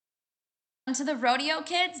To the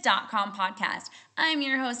RodeoKids.com podcast. I'm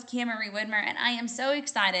your host, Cam-Marie Widmer, and I am so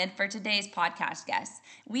excited for today's podcast guests.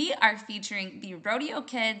 We are featuring the Rodeo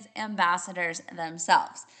Kids ambassadors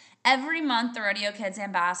themselves. Every month, the Rodeo Kids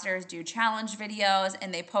ambassadors do challenge videos,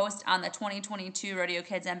 and they post on the 2022 Rodeo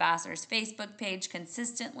Kids ambassadors Facebook page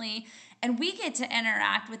consistently. And we get to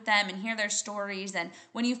interact with them and hear their stories. And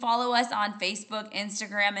when you follow us on Facebook,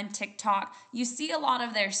 Instagram, and TikTok, you see a lot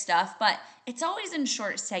of their stuff, but it's always in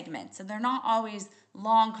short segments, and they're not always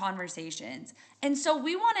long conversations. And so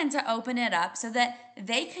we wanted to open it up so that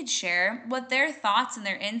they could share what their thoughts and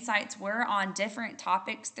their insights were on different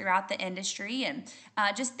topics throughout the industry and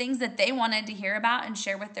just things that they wanted to hear about and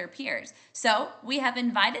share with their peers. So we have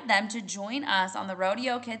invited them to join us on the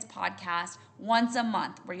Rodeo Kids podcast once a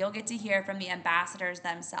month, where you'll get to hear from the ambassadors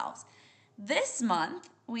themselves. This month,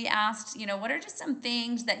 we asked, what are just some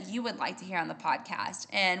things that you would like to hear on the podcast?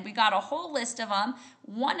 And we got a whole list of them.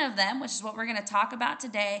 One of them, which is what we're going to talk about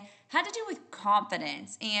today, had to do with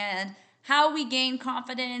confidence and how we gain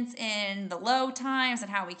confidence in the low times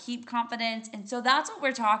and how we keep confidence. And so that's what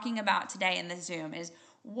we're talking about today in the Zoom is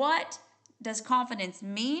what does confidence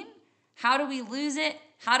mean? How do we lose it?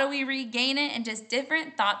 How do we regain it? And just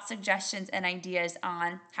different thoughts, suggestions, and ideas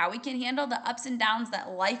on how we can handle the ups and downs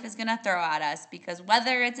that life is going to throw at us. Because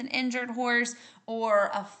whether it's an injured horse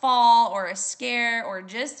or a fall or a scare or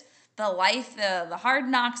just the life, the hard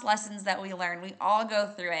knocks lessons that we learn, we all go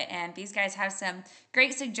through it. And these guys have some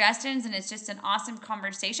great suggestions, and it's just an awesome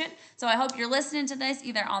conversation. So I hope you're listening to this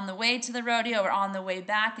either on the way to the rodeo or on the way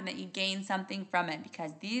back, and that you gain something from it,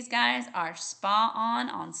 because these guys are spot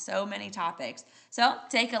on so many topics. So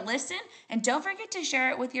take a listen, and don't forget to share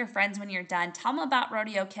it with your friends when you're done. Tell them about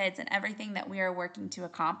Rodeo Kids and everything that we are working to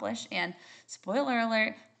accomplish. And spoiler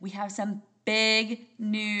alert, we have some big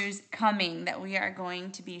news coming that we are going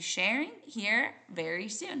to be sharing here very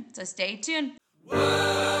soon. So stay tuned.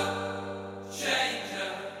 World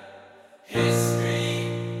changer, history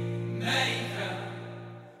maker.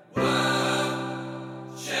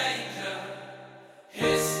 World changer,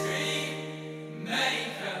 history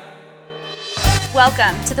maker.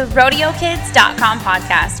 Welcome to the RodeoKids.com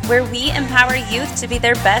podcast, where we empower youth to be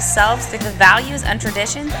their best selves through the values and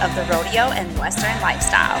traditions of the rodeo and Western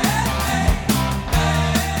lifestyle.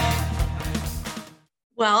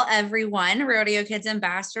 Well, everyone, Rodeo Kids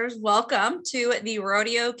ambassadors, welcome to the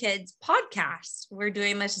Rodeo Kids podcast. We're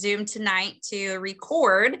doing this Zoom tonight to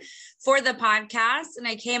record for the podcast, and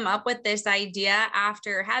I came up with this idea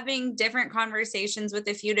after having different conversations with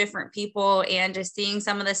a few different people and just seeing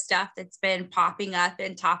some of the stuff that's been popping up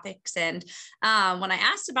in topics. And when I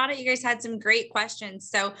asked about it, you guys had some great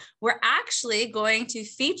questions. So we're actually going to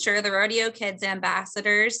feature the Rodeo Kids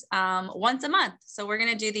ambassadors once a month. So we're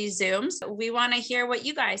going to do these Zooms. We want to hear what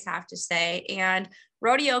you guys have to say. And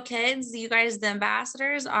Rodeo Kids, you guys, the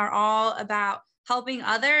ambassadors, are all about helping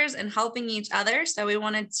others and helping each other. So we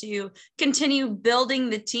wanted to continue building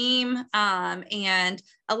the team and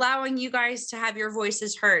allowing you guys to have your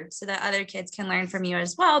voices heard so that other kids can learn from you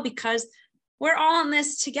as well, because we're all in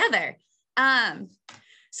this together.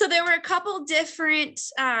 So there were a couple different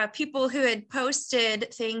people who had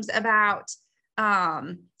posted things about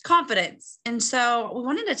confidence. And so we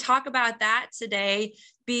wanted to talk about that today,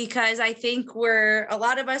 because I think a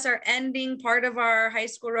lot of us are ending part of our high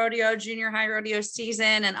school rodeo, junior high rodeo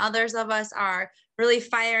season, and others of us are really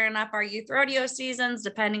firing up our youth rodeo seasons,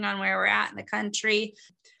 depending on where we're at in the country.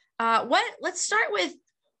 Let's start with,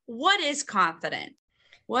 what is confidence?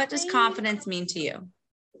 What does confidence mean to you?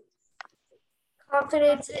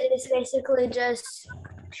 Confidence is basically just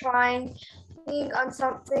trying on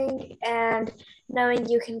something and knowing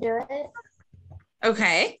you can do it.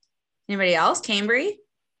 Okay. Anybody else? Cambry?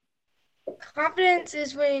 Confidence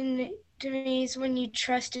is when you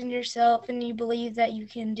trust in yourself and you believe that you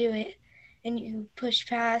can do it, and you push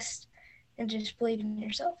past and just believe in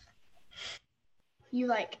yourself.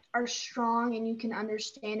 You are strong and you can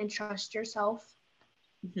understand and trust yourself.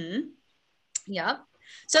 Mm-hmm. Yep.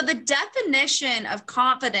 So the definition of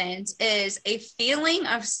confidence is a feeling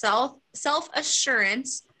of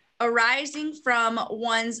self-assurance arising from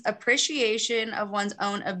one's appreciation of one's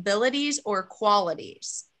own abilities or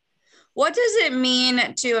qualities. What does it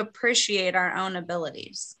mean to appreciate our own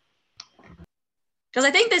abilities? Because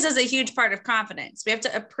I think this is a huge part of confidence. We have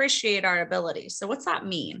to appreciate our abilities. So what's that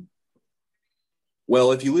mean?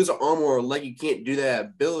 Well, if you lose an arm or a leg, you can't do that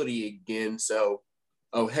ability again. So,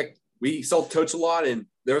 we saw coach a lot, and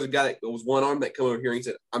there was a guy that was one arm that came over here and he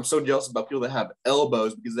said, I'm so jealous about people that have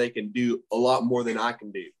elbows because they can do a lot more than I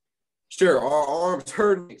can do. Sure, our arms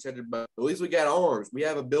hurt, etc., but at least we got arms. We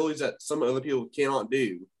have abilities that some other people cannot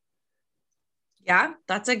do. Yeah,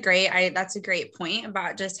 that's a great point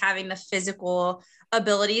about just having the physical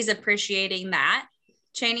abilities, appreciating that.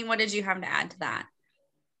 Chaney, what did you have to add to that?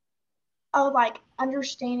 Oh, like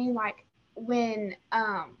understanding like when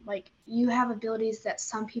like you have abilities that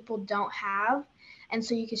some people don't have, and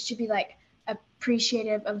so should be like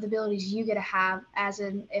appreciative of the abilities you get to have, as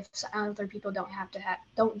in if other people don't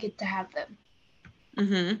get to have them.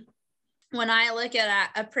 Mm-hmm. When I look at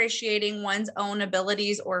appreciating one's own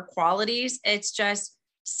abilities or qualities, it's just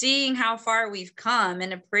seeing how far we've come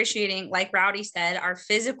and appreciating, like Rowdy said, our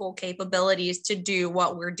physical capabilities to do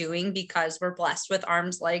what we're doing because we're blessed with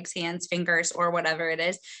arms, legs, hands, fingers, or whatever it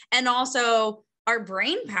is. And also our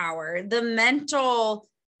brain power, the mental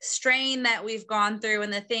strain that we've gone through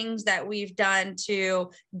and the things that we've done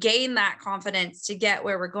to gain that confidence to get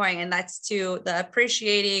where we're going. And that's to the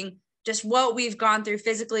appreciating just what we've gone through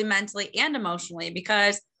physically, mentally, and emotionally,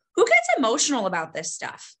 because who gets emotional about this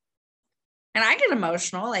stuff? And I get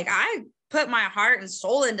emotional. Like I put my heart and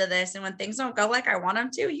soul into this. And when things don't go like I want them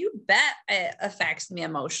to, you bet it affects me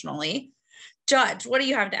emotionally. Judge, what do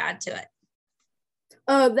you have to add to it?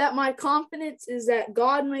 That my confidence is that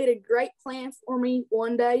God made a great plan for me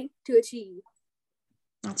one day to achieve.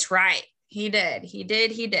 That's right. He did.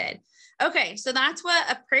 Okay, so that's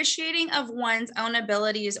what appreciating of one's own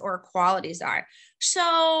abilities or qualities are.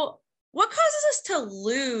 So what causes us to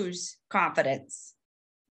lose confidence?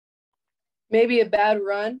 Maybe a bad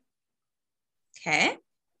run. Okay.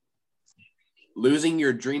 Losing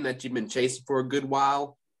your dream that you've been chasing for a good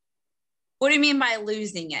while. What do you mean by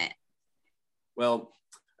losing it? Well,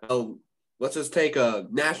 let's just take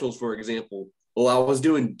nationals for example. Well, I was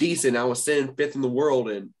doing decent. I was sitting fifth in the world,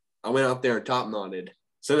 and I went out there and top knotted.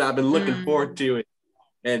 So I've been looking forward to it,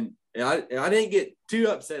 and I didn't get too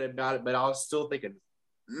upset about it, but I was still thinking,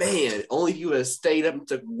 man, only if you would have stayed up and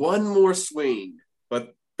took one more swing.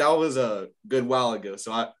 But that was a good while ago,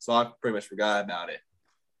 so I pretty much forgot about it.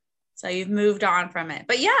 So you've moved on from it.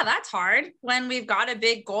 But yeah, that's hard when we've got a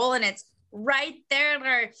big goal and it's right there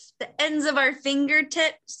at the ends of our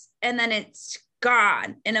fingertips, and then it's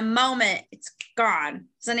gone. In a moment, it's gone.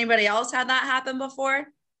 Has anybody else had that happen before?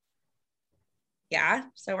 Yeah,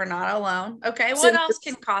 so we're not alone. Okay, what else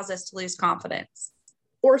can cause us to lose confidence?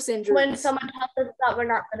 Horse injuries. When someone tells us that we're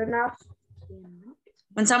not good enough.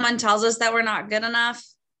 When someone tells us that we're not good enough.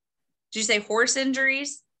 Did you say horse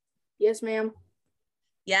injuries? Yes, ma'am.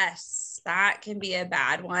 Yes, that can be a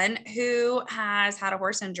bad one. Who has had a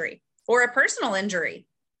horse injury or a personal injury?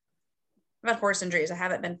 I've had horse injuries. I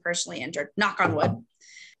haven't been personally injured. Knock on wood.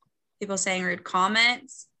 People saying rude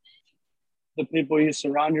comments. The people you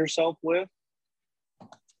surround yourself with.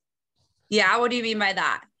 Yeah, what do you mean by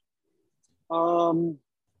that?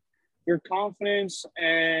 Your confidence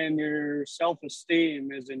and your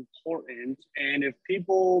self-esteem is important. And if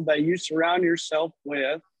people that you surround yourself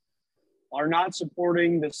with are not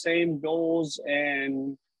supporting the same goals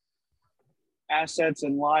and assets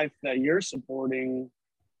in life that you're supporting,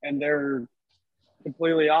 and they're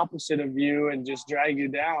completely opposite of you and just drag you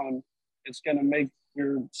down, it's going to make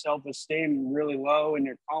your self-esteem really low and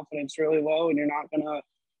your confidence really low, and you're not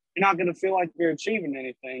going to feel like you're achieving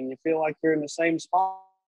anything. You feel like you're in the same spot.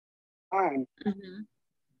 Mm-hmm.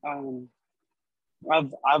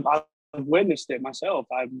 I've witnessed it myself.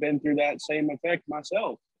 I've been through that same effect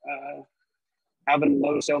myself, having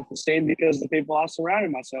low self-esteem because of the people I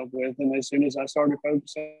surrounded myself with. And as soon as I started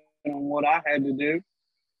focusing on what I had to do,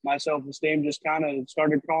 my self-esteem just kind of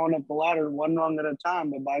started crawling up the ladder one rung at a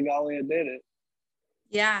time, but by golly, it did it.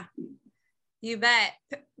 Yeah, you bet.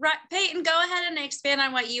 Right, Peyton, go ahead and expand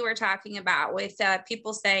on what you were talking about with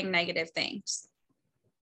people saying negative things.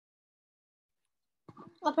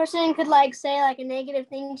 A person could like say like a negative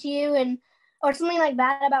thing to you and or something like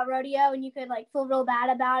that about rodeo, and you could like feel real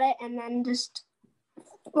bad about it and then just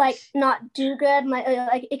like not do good,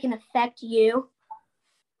 like it can affect you.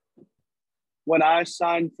 When I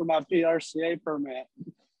signed for my PRCA permit,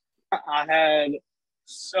 I had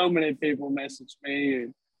so many people message me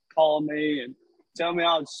and call me and tell me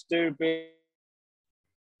I was stupid.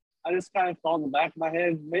 I just kind of thought in the back of my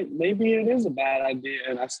head, maybe it is a bad idea.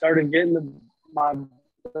 And I started getting my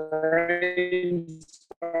brain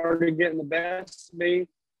started getting the best of me.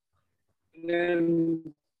 And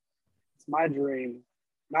then it's my dream,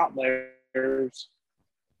 not theirs.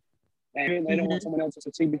 And they don't want someone else to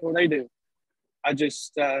succeed before they do. I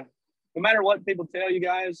just, no matter what people tell you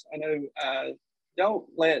guys, I know, don't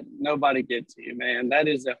let nobody get to you, man. That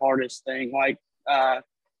is the hardest thing. Like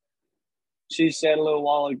she said a little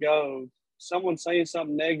while ago, someone saying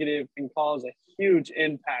something negative can cause a huge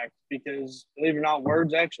impact because, believe it or not,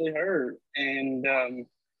 words actually hurt. And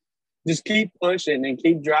just keep pushing and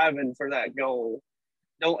keep driving for that goal.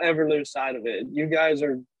 Don't ever lose sight of it. You guys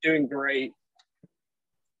are doing great.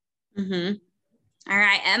 Mm-hmm. All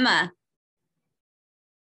right, Emma.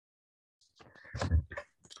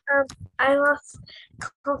 I lost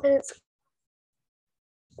confidence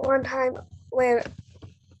one time when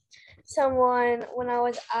someone, when I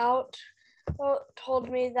was out, told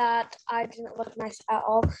me that I didn't look nice at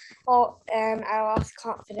all, and I lost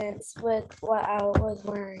confidence with what I was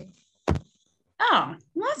wearing. Oh,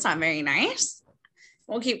 well, that's not very nice.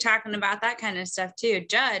 We'll keep talking about that kind of stuff too.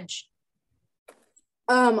 Judge.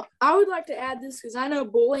 I would like to add this because I know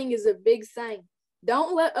bullying is a big thing.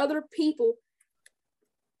 Don't let other people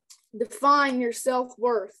define your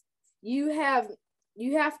self-worth. You have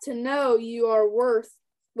to know you are worth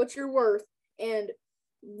what you're worth and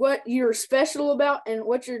what you're special about and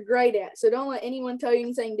what you're great at. So don't let anyone tell you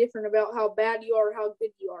anything different about how bad you are or how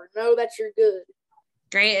good you are. Know that you're good.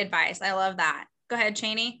 Great advice. I love that. Go ahead,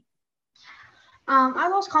 Cheney. I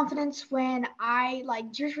lost confidence when I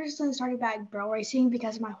just recently started back barrel racing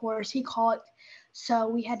because my horse, he caught. So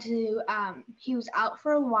we had to, he was out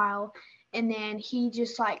for a while, and then he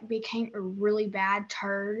just became a really bad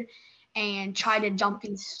turd and tried to jump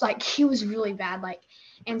these, he was really bad,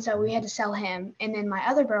 and so we had to sell him. And then my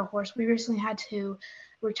other barrel horse, we recently had to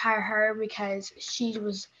retire her because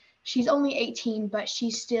she's only 18, but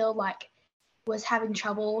she still was having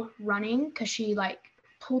trouble running because she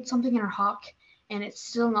pulled something in her hock, and it's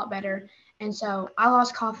still not better. And so I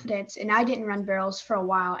lost confidence, and I didn't run barrels for a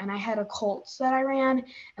while, and I had a Colts that I ran,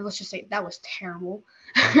 and let's just say that was terrible.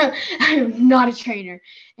 I'm not a trainer.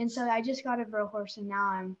 And so I just got a barrel horse, and now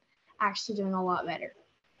I'm actually doing a lot better.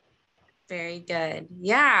 Very good.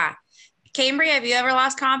 Yeah. Cambria, have you ever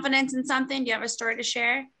lost confidence in something? Do you have a story to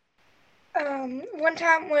share? One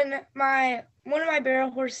time when one of my barrel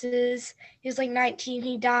horses, he was 19,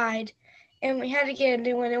 he died. And we had to get a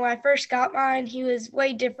new one. And when I first got mine, he was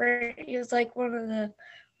way different. He was one of the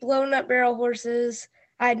blown up barrel horses.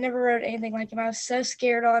 I had never rode anything like him. I was so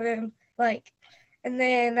scared on him. And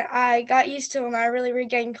then I got used to him. I really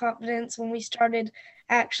regained confidence when we started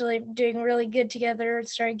actually doing really good together and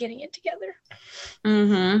started getting it together.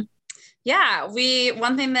 Mm-hmm. Yeah.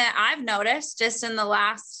 One thing that I've noticed just in the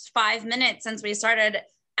last 5 minutes since we started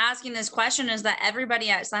asking this question is that everybody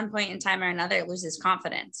at some point in time or another loses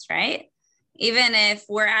confidence, right? Even if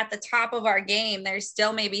we're at the top of our game, there's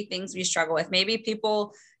still maybe things we struggle with. Maybe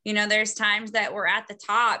people, there's times that we're at the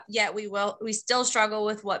top, yet we still struggle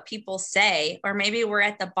with what people say, or maybe we're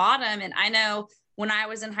at the bottom. And I know when I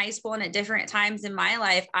was in high school and at different times in my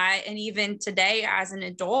life, and even today as an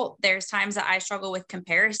adult, there's times that I struggle with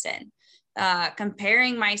comparison.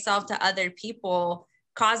 Comparing myself to other people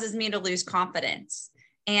causes me to lose confidence.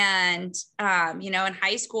 And, in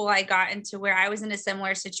high school, I got into where I was in a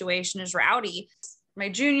similar situation as Rowdy. My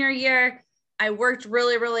junior year, I worked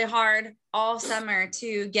really, really hard all summer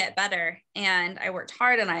to get better. And I worked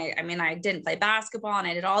hard, and I didn't play basketball, and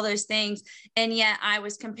I did all those things. And yet I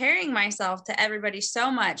was comparing myself to everybody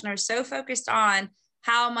so much. And I was so focused on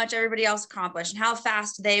how much everybody else accomplished and how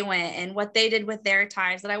fast they went and what they did with their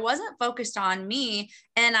times that I wasn't focused on me.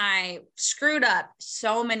 And I screwed up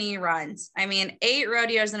so many runs. 8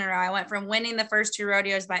 rodeos in a row. I went from winning the first 2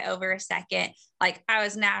 rodeos by over a second. I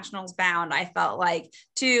was nationals bound, I felt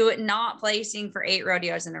to not placing for 8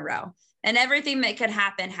 rodeos in a row. And everything that could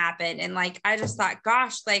happen happened. And I just thought,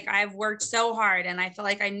 gosh, I've worked so hard, and I feel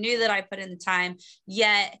I knew that I put in the time,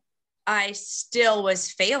 yet I still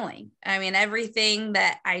was failing. Everything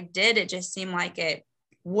that I did, it just seemed like it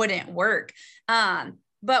wouldn't work.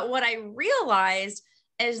 But what I realized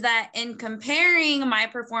is that in comparing my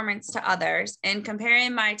performance to others and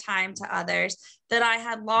comparing my time to others, that I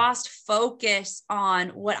had lost focus on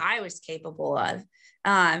what I was capable of.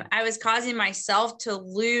 I was causing myself to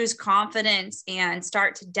lose confidence and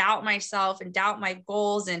start to doubt myself and doubt my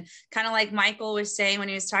goals. And kind of like Michael was saying when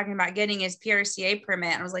he was talking about getting his PRCA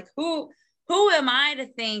permit, I was like, who am I to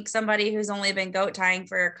think somebody who's only been goat tying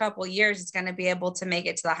for a couple years is going to be able to make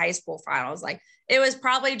it to the high school finals? It was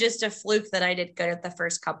probably just a fluke that I did good at the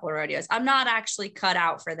first couple of rodeos. I'm not actually cut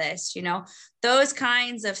out for this. Those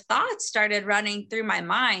kinds of thoughts started running through my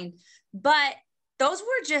mind, but those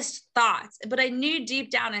were just thoughts. But I knew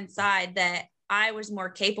deep down inside that I was more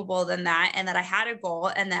capable than that, and that I had a goal,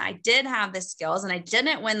 and that I did have the skills, and I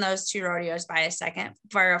didn't win those 2 rodeos by a second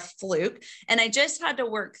for a fluke. And I just had to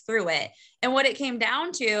work through it. And what it came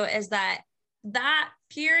down to is that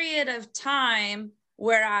period of time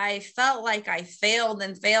where I felt like I failed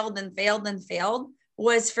and failed and failed and failed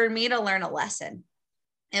was for me to learn a lesson.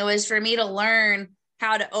 It was for me to learn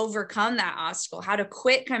how to overcome that obstacle, how to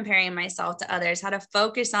quit comparing myself to others, how to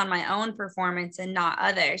focus on my own performance and not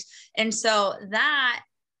others. And so that,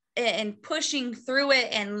 and pushing through it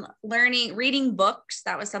and reading books,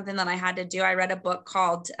 that was something that I had to do. I read a book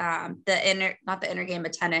called not the Inner Game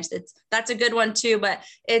of Tennis. That's a good one too, but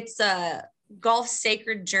it's Golf's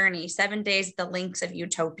Sacred Journey, 7 Days, The Links of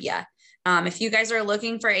Utopia. If you guys are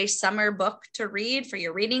looking for a summer book to read for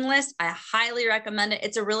your reading list, I highly recommend it.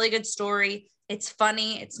 It's a really good story. It's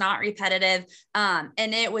funny. It's not repetitive. And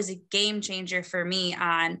it was a game changer for me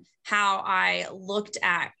on how I looked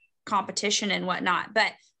at competition and whatnot.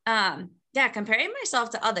 But yeah, comparing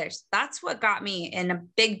myself to others, that's what got me in a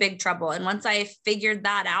big, big trouble. And once I figured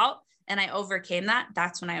that out and I overcame that,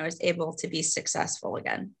 that's when I was able to be successful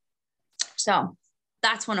again. So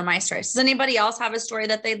that's one of my stories. Does anybody else have a story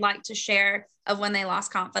that they'd like to share of when they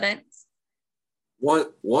lost confidence?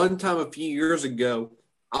 One time a few years ago,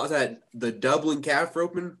 I was at the Dublin Calf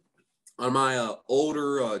Roping on my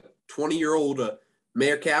older 20-year-old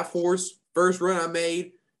mare calf horse. First run I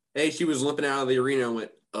made, hey, she was limping out of the arena. I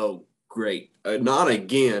went, oh, great, not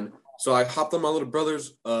again. So I hopped on my little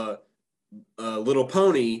brother's little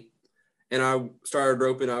pony, and I started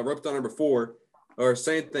roping. I roped on number 4. Or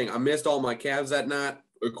same thing. I missed all my calves that night.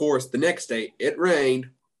 Of course, the next day it rained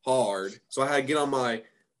hard, so I had to get on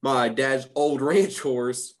my dad's old ranch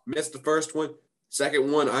horse. Missed the first one.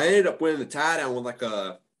 Second one, I ended up winning the tie down with like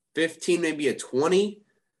a 15, maybe a 20.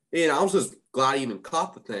 And I was just glad I even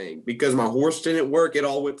caught the thing because my horse didn't work. It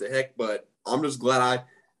all went to heck, but I'm just glad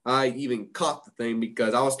I even caught the thing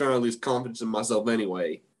because I was starting to lose confidence in myself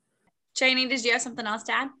anyway. Cheney, did you have something else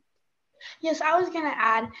to add? Yes, I was gonna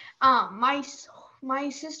add. My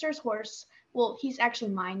sister's horse. Well, he's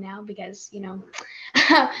actually mine now because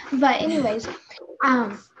But anyways,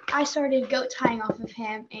 I started goat tying off of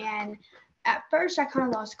him, and at first I kind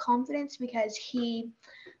of lost confidence because he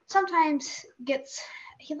sometimes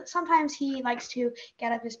he likes to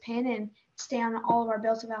get up his pen and stay on all of our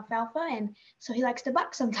bales of alfalfa, and so he likes to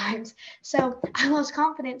buck sometimes. So I lost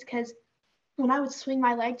confidence because when I would swing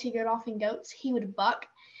my leg to get off in goats, he would buck.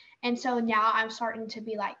 And so now I'm starting to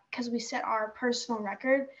be like, because we set our personal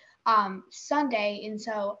record Sunday, and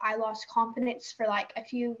so I lost confidence for like a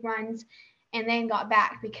few runs and then got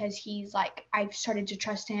back because he's like, I've started to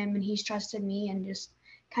trust him and he's trusted me and just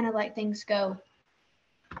kind of let things go.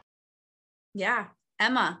 Yeah.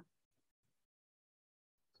 Emma.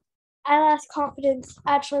 I lost confidence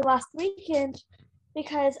actually last weekend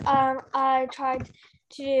because I tried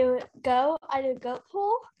to I did goat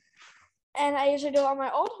pull, and I usually do it on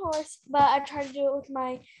my old horse, but I tried to do it with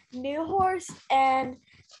my new horse, and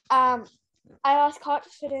I lost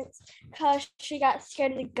confidence because she got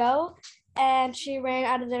scared to go, and she ran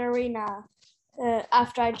out of the arena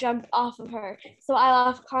after I jumped off of her. So I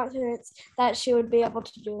lost confidence that she would be able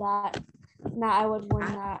to do that, and that I would win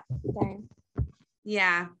that thing.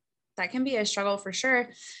 Yeah, that can be a struggle for sure.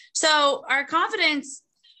 So our confidence,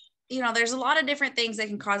 there's a lot of different things that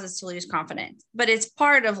can cause us to lose confidence, but it's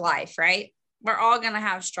part of life, right? We're all going to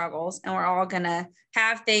have struggles and we're all going to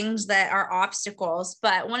have things that are obstacles.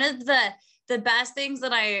 But one of the best things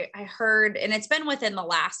that I heard, and it's been within the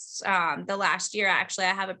last year, actually,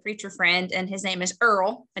 I have a preacher friend and his name is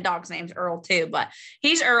Earl. My dog's name's Earl too, but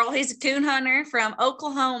he's Earl. He's a coon hunter from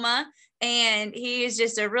Oklahoma. And he is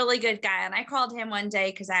just a really good guy. And I called him one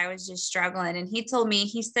day because I was just struggling. And he told me,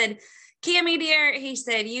 he said, Cammie dear, he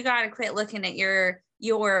said, you got to quit looking at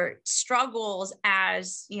your struggles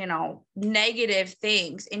as, negative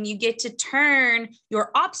things. And you get to turn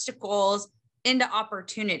your obstacles into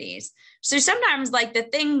opportunities. So sometimes like the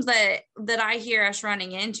things that I hear us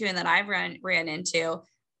running into and that I've ran into,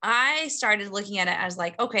 I started looking at it as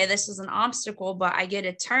like, okay, this is an obstacle, but I get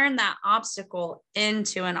to turn that obstacle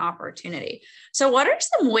into an opportunity. So what are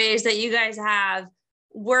some ways that you guys have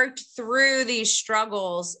worked through these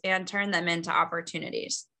struggles and turned them into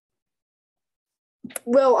opportunities?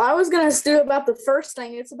 Well, I was going to do about the first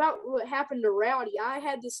thing. It's about what happened to Rowdy. I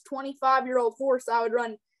had this 25-year-old horse I would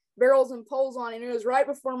run barrels and poles on, and it was right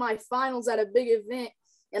before my finals at a big event.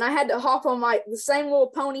 And I had to hop on the same little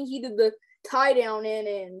pony he did the tie down in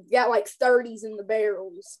and got like 30s in the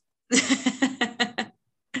barrels.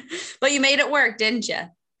 But you made it work, didn't you?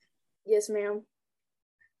 Yes, ma'am.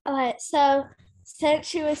 All right, so since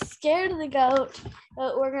she was scared of the goat,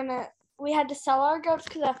 we had to sell our goats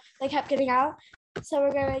because they kept getting out. So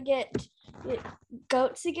we're gonna get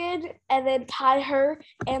goats again and then tie her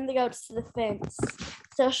and the goats to the fence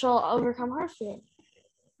so she'll overcome her fear.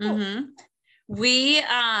 Mm-hmm. We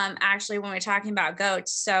actually, when we're talking about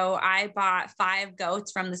goats, so I bought 5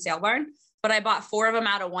 goats from the sale barn. but I bought 4 of them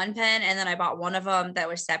out of one pen. And then I bought one of them that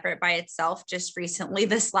was separate by itself just recently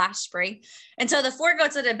this last spring. And so the 4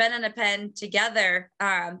 goats that had been in a pen together,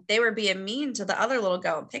 they were being mean to the other little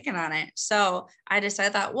goat and picking on it. So I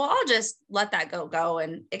decided that, well, I'll just let that goat go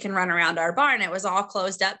and it can run around our barn. It was all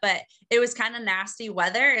closed up, but it was kind of nasty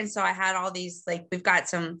weather. And so I had all these, like, we've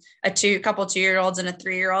got a couple 2-year-olds and a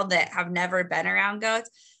 3-year-old that have never been around goats.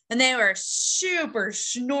 And they were super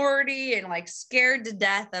snorty and like scared to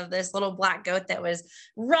death of this little black goat that was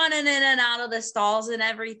running in and out of the stalls and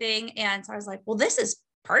everything. And so I was like, well, this is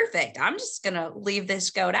perfect. I'm just going to leave this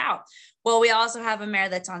goat out. Well, we also have a mare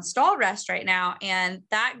that's on stall rest right now. And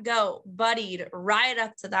that goat buddied right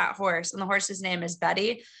up to that horse. And the horse's name is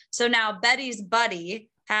Betty. So now Betty's buddy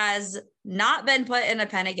has not been put in a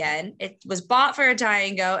pen again. It was bought for a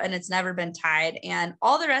tying goat and it's never been tied. And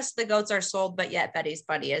all the rest of the goats are sold, but yet Betty's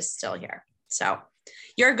buddy is still here. So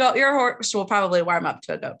your horse will probably warm up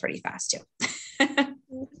to a goat pretty fast too.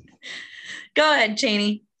 Go ahead,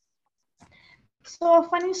 Cheney. So a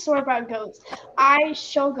funny story about goats. I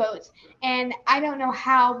show goats, and I don't know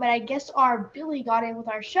how, but I guess our Billy got in with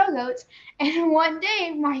our show goats, and one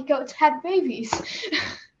day my goats had babies.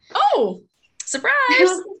 Oh, surprise!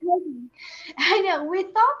 I know. We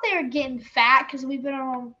thought they were getting fat because we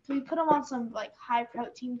put them on some like high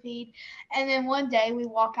protein feed, and then one day we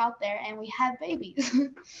walk out there and we have babies.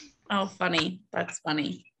 Oh, funny. That's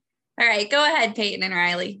funny. All right, go ahead, Peyton and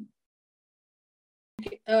Riley.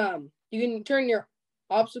 You can turn your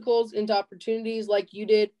obstacles into opportunities like you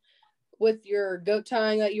did with your goat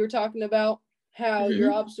tying that you were talking about, how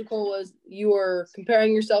your obstacle was you were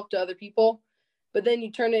comparing yourself to other people, but then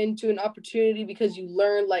you turn it into an opportunity because you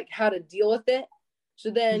learned like how to deal with it.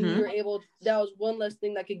 So then you're able, that was one less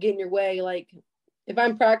thing that could get in your way. Like if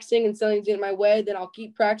I'm practicing and something's in my way, then I'll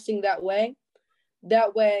keep practicing that way.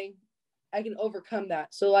 That way I can overcome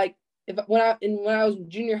that. So like when I was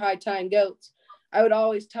junior high tying goats, I would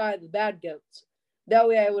always tie the bad goats. That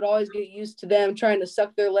way I would always get used to them trying to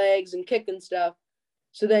suck their legs and kick and stuff.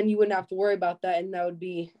 So then you wouldn't have to worry about that, and that would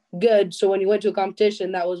be good. So when you went to a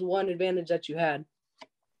competition, that was one advantage that you had.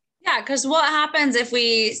 Yeah, because what happens if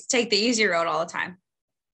we take the easy road all the time?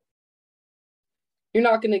 You're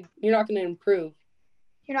not gonna improve.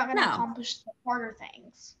 You're not gonna accomplish the harder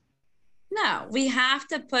things. No, we have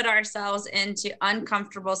to put ourselves into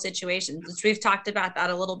uncomfortable situations, which we've talked about that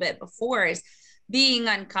a little bit before, is being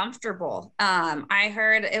uncomfortable. I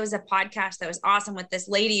heard it was a podcast that was awesome with this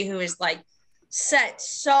lady who is like set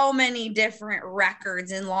so many different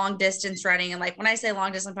records in long distance running. And like, when I say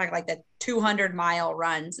long distance, I'm talking like the 200-mile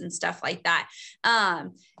runs and stuff like that.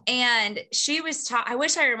 And she was I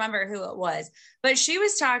wish I remember who it was, but she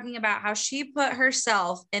was talking about how she put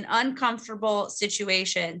herself in uncomfortable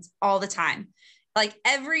situations all the time. Like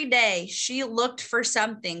every day she looked for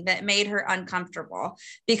something that made her uncomfortable,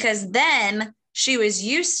 because then she was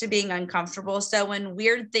used to being uncomfortable. So when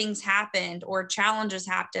weird things happened or challenges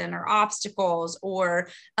happened or obstacles or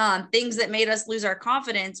things that made us lose our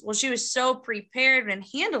confidence, well, she was so prepared in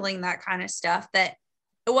handling that kind of stuff that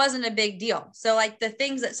it wasn't a big deal. So like the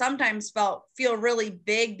things that sometimes feel really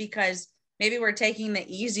big because maybe we're taking the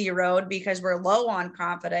easy road because we're low on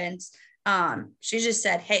confidence. She just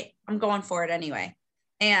said, hey, I'm going for it anyway,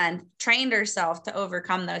 and trained herself to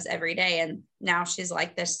overcome those every day. And now she's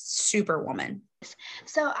like this super woman.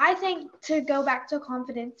 So I think to go back to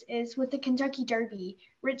confidence is with the Kentucky Derby,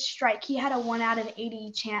 Rich Strike, he had a 1 out of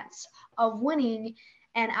 80 chance of winning.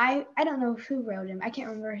 And I don't know who rode him. I can't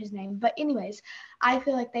remember his name. But anyways, I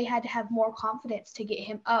feel like they had to have more confidence to get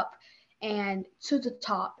him up and to the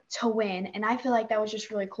top to win. And I feel like that was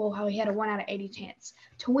just really cool how he had a 1 out of 80 chance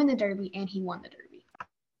to win the Derby, and he won the Derby.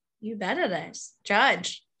 You bet it is.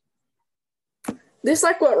 Judge. Just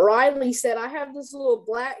like what Riley said, I have this little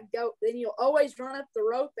black goat, and he'll always run up the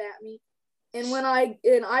rope at me. And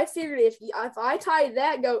I figured if I tie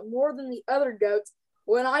that goat more than the other goats,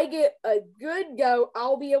 when I get a good goat,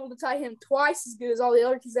 I'll be able to tie him twice as good as all the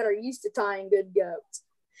other kids that are used to tying good goats.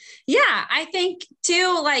 Yeah, I think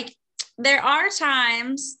too, like there are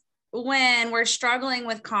times when we're struggling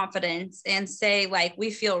with confidence and say like we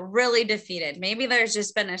feel really defeated. Maybe there's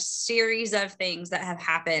just been a series of things that have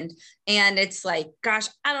happened and it's like, gosh,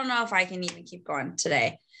 I don't know if I can even keep going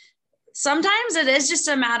today. Sometimes it is just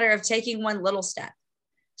a matter of taking one little step.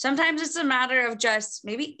 Sometimes it's a matter of just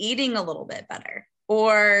maybe eating a little bit better,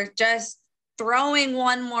 or just throwing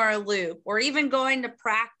one more loop, or even going to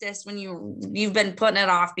practice when you've been putting it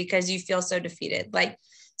off because you feel so defeated. Like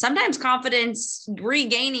sometimes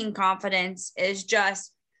regaining confidence is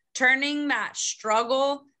just turning that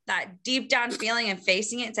struggle, that deep down feeling, and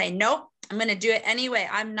facing it and saying, nope, I'm going to do it anyway.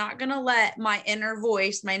 I'm not going to let my inner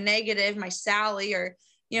voice, my negative, my Sally, or,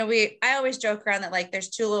 I always joke around that like there's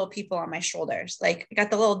two little people on my shoulders. Like I got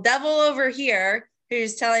the little devil over here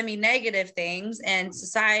who's telling me negative things and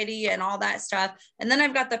society and all that stuff. And then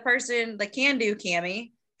I've got the person, the can-do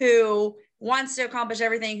Cami, who wants to accomplish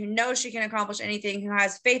everything, who knows she can accomplish anything, who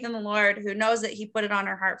has faith in the Lord, who knows that he put it on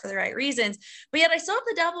her heart for the right reasons. But yet I still have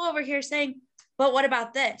the devil over here saying, but what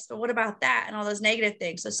about this? But what about that? And all those negative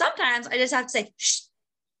things. So sometimes I just have to say, shh,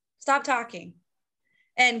 stop talking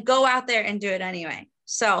and go out there and do it anyway.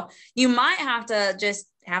 So you might have to just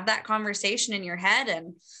have that conversation in your head.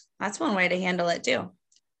 And that's one way to handle it too.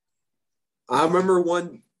 I remember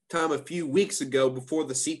one time a few weeks ago before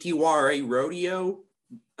the CTYRA rodeo,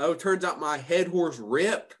 turns out my head horse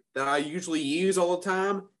Rip that I usually use all the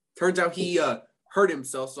time, turns out he hurt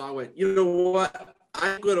himself. So I went, you know what?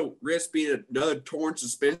 I'm going to risk being another torn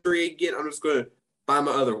suspensory again. I'm just going to buy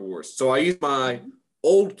my other horse. So I used my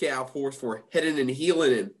old calf horse for heading and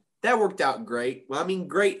heeling, and that worked out great. Well, I mean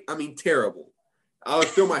great. I mean terrible. I would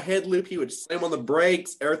throw my head loop. He would slam on the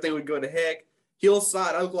brakes. Everything would go to heck. Heel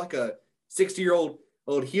side, I looked like a 60-year-old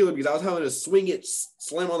heeler because I was having to swing it,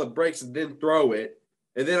 slam on the brakes, and then throw it.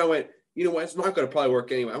 And then I went, you know what? It's not going to probably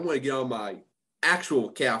work anyway. I want to get on my actual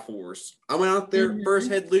calf horse. I went out there,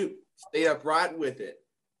 first head loop, stayed up right with it.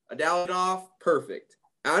 I dialed it off, perfect.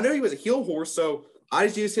 And I knew he was a heel horse, so I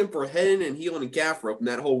just used him for heading and heeling and calf roping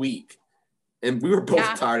that whole week. And we were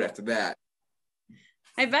both tired after that.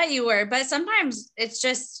 I bet you were, but sometimes it's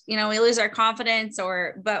just, we lose our confidence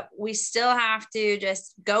but we still have to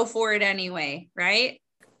just go for it anyway. Right.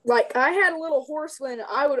 Like I had a little horse when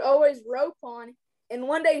I would always rope on, and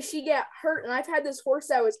one day she got hurt, and I've had this horse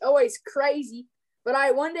that was always crazy, but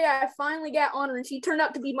one day I finally got on her, and she turned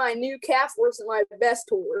out to be my new calf horse and my best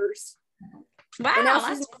horse. Wow. And now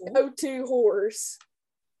she's my go-to horse.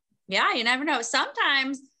 Yeah. You never know.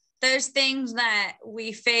 Sometimes those things that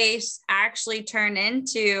we face actually turn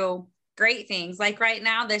into great things. Like right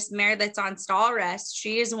now, this mare that's on stall rest,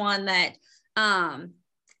 she is one that I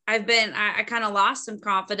kind of lost some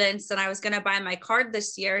confidence, and I was going to buy my card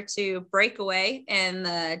this year to Breakaway in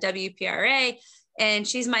the WPRA, and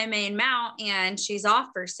she's my main mount, and she's off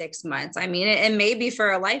for 6 months. I mean, it may be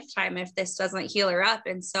for a lifetime if this doesn't heal her up.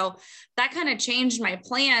 And so that kind of changed my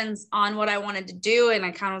plans on what I wanted to do. And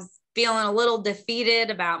I kind of was feeling a little defeated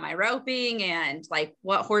about my roping and like,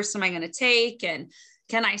 what horse am I going to take? And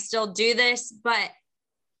can I still do this? But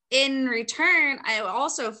in return, it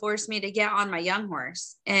also forced me to get on my young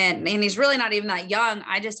horse. And he's really not even that young.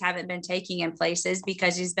 I just haven't been taking him places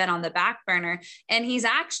because he's been on the back burner, and he's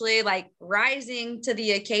actually like rising to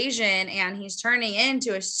the occasion, and he's turning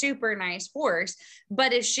into a super nice horse.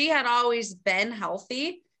 But if she had always been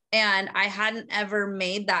healthy and I hadn't ever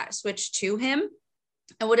made that switch to him,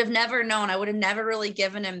 I would have never known. I would have never really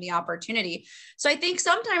given him the opportunity. So I think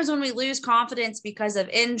sometimes when we lose confidence because of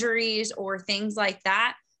injuries or things like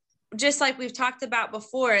that, just like we've talked about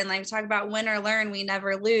before, and like we talk about win or learn, we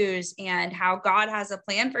never lose, and how God has a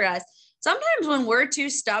plan for us. Sometimes when we're too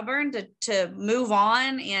stubborn to move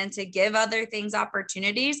on and to give other things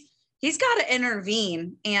opportunities, he's got to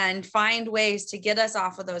intervene and find ways to get us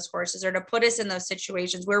off of those horses, or to put us in those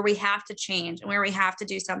situations where we have to change and where we have to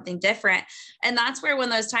do something different. And that's where, when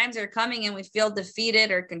those times are coming and we feel defeated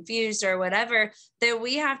or confused or whatever, that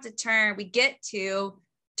we have to turn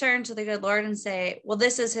to the good Lord and say, well,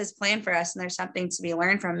 this is his plan for us, and there's something to be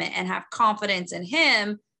learned from it, and have confidence in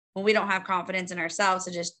him when we don't have confidence in ourselves,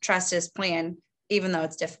 to just trust his plan, even though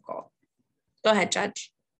it's difficult. Go ahead,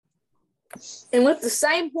 Judge. And with the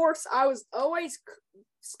same horse, I was always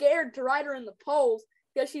scared to ride her in the poles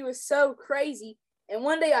because she was so crazy. And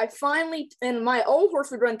one day and my old horse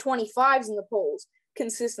would run 25s in the poles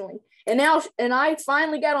consistently. And I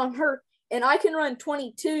finally got on her, and I can run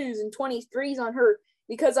 22s and 23s on her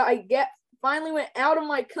because I finally went out of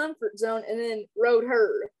my comfort zone and then rode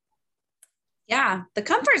her. Yeah, the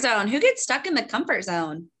comfort zone. Who gets stuck in the comfort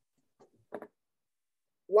zone?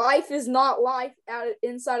 Life is not life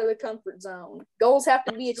inside of the comfort zone. Goals have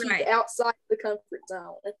to be achieved outside the comfort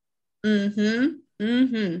zone.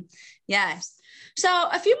 Yes. So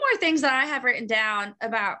a few more things that I have written down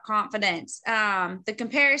about confidence. The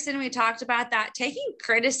comparison, we talked about that, taking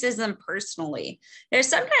criticism personally.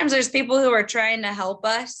 Sometimes there's people who are trying to help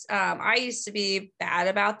us. I used to be bad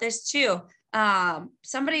about this too.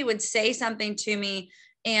 Somebody would say something to me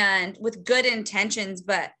and with good intentions,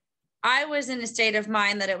 but I was in a state of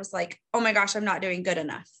mind that it was like, oh my gosh, I'm not doing good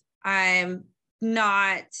enough. I'm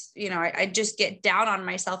not, I just get down on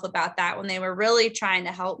myself about that when they were really trying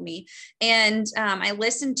to help me. And I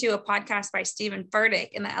listened to a podcast by Stephen Furtick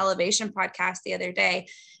in the Elevation podcast the other day,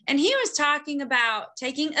 and he was talking about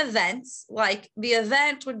taking events, like the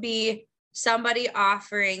event would be somebody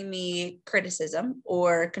offering me criticism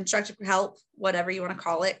or constructive help, whatever you want to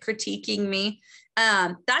call it, critiquing me.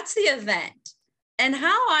 That's the event. And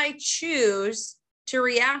how I choose to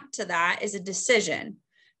react to that is a decision.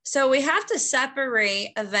 So we have to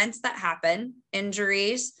separate events that happen,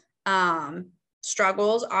 injuries,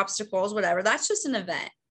 struggles, obstacles, whatever. That's just an event.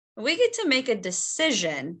 We get to make a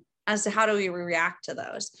decision as to how do we react to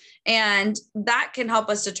those. And that can help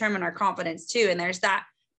us determine our confidence too. And there's that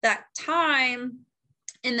time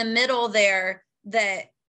in the middle there that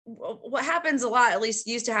what happens a lot, at least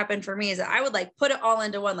used to happen for me, is that I would like put it all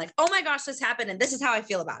into one, like, oh my gosh, this happened and this is how I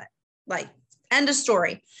feel about it. Like, end of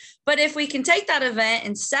story. But if we can take that event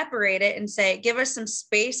and separate it and say, give us some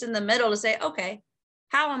space in the middle to say, okay,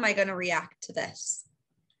 how am I going to react to this?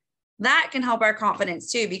 That can help our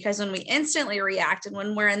confidence too, because when we instantly react and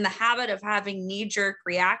when we're in the habit of having knee-jerk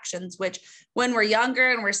reactions, which when we're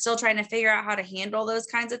younger and we're still trying to figure out how to handle those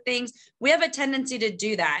kinds of things, we have a tendency to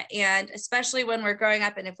do that. And especially when we're growing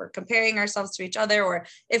up and if we're comparing ourselves to each other, or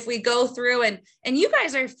if we go through and you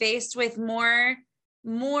guys are faced with more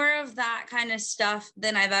of that kind of stuff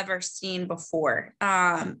than I've ever seen before.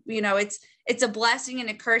 It's a blessing and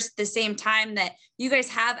a curse at the same time that you guys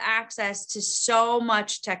have access to so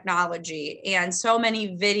much technology and so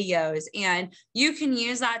many videos, and you can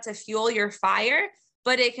use that to fuel your fire.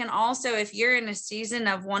 But it can also, if you're in a season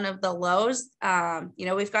of one of the lows,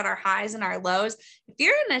 we've got our highs and our lows. If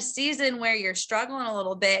you're in a season where you're struggling a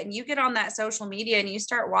little bit and you get on that social media and you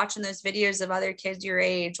start watching those videos of other kids your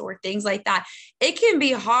age or things like that, it can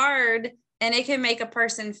be hard and it can make a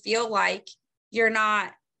person feel like you're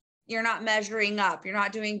not measuring up, you're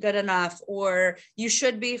not doing good enough, or you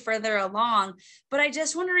should be further along. But I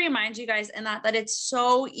just want to remind you guys in that it's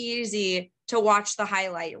so easy to watch the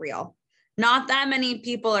highlight reel. Not that many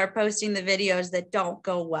people are posting the videos that don't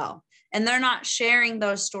go well, and they're not sharing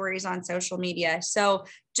those stories on social media. So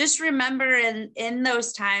just remember in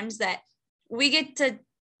those times that we get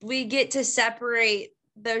to separate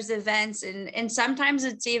those events. And sometimes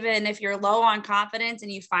it's even if you're low on confidence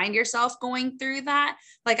and you find yourself going through that,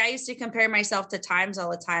 like I used to compare myself to times all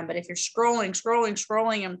the time, but if you're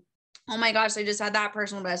scrolling and oh my gosh, they just had that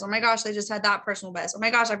personal best. Oh my gosh, they just had that personal best. Oh my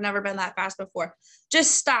gosh, I've never been that fast before.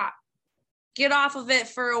 Just stop. Get off of it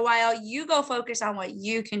for a while. You go focus on what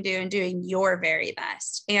you can do and doing your very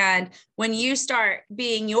best. And when you start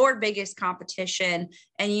being your biggest competition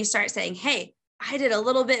and you start saying, hey, I did a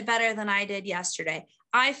little bit better than I did yesterday.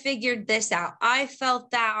 I figured this out. I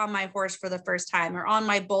felt that on my horse for the first time, or on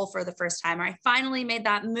my bull for the first time, or I finally made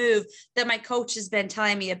that move that my coach has been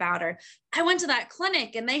telling me about, or I went to that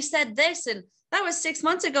clinic and they said this, and that was 6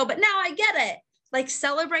 months ago, but now I get it. Like,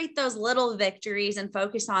 celebrate those little victories and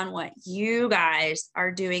focus on what you guys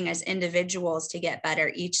are doing as individuals to get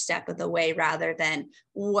better each step of the way, rather than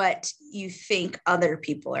what you think other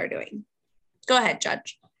people are doing. Go ahead,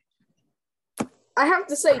 Judge. I have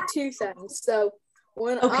to say two things. So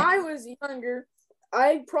when I was younger,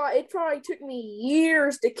 it probably took me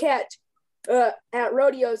years to catch at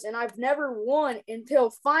rodeos, and I've never won until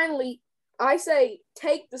finally I say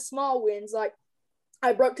take the small wins. Like,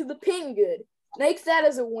 I broke to the pin good. Make that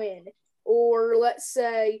as a win. Or let's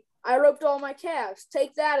say I roped all my calves.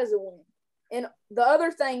 Take that as a win. And the other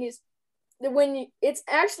thing is that it's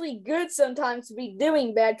actually good sometimes to be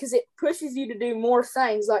doing bad, because it pushes you to do more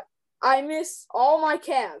things. Like, I miss all my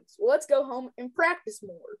calves. Well, let's go home and practice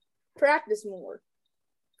more.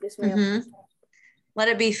 Yes, ma'am. Mm-hmm. Let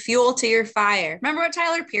it be fuel to your fire. Remember what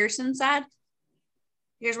Tyler Pearson said?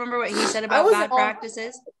 You guys remember what he said about bad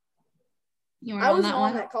practices? I wasn't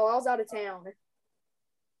on that call. I was out of town.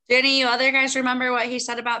 Do any of you other guys remember what he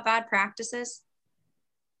said about bad practices?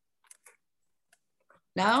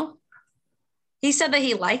 No? He said that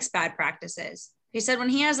he likes bad practices. He said when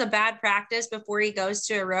he has a bad practice before he goes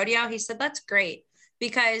to a rodeo, he said, that's great,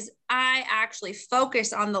 because I actually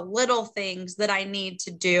focus on the little things that I need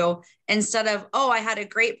to do instead of, oh, I had a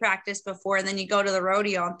great practice before, and then you go to the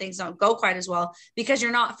rodeo and things don't go quite as well, because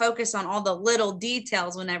you're not focused on all the little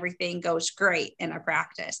details when everything goes great in a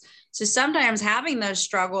practice. So sometimes having those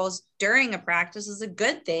struggles during a practice is a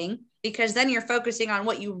good thing, because then you're focusing on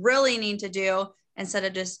what you really need to do instead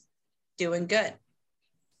of just doing good.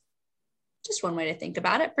 Just one way to think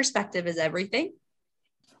about it. Perspective is everything.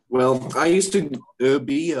 Well, I used to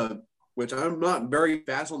be, which I'm not very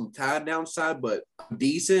fast on the tie down side, but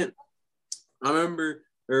decent. I remember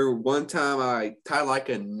or one time I tied like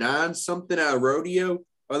a 9 something at a rodeo.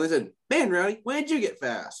 And they said, "Man, Rowdy, when did you get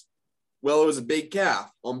fast?" Well, it was a big calf.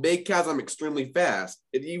 On big calves, I'm extremely fast.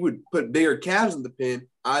 If you would put bigger calves in the pen,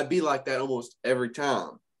 I'd be like that almost every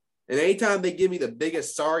time. And anytime they give me the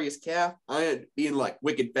biggest, sorriest calf, I end up being like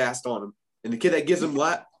wicked fast on them. And the kid that gives him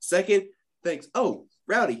second thinks, "Oh,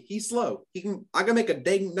 Rowdy, he's slow. I can make a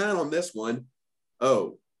dang 9 on this one."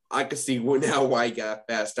 Oh, I can see now why he got a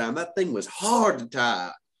fast time. That thing was hard to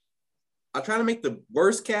tie. I try to make the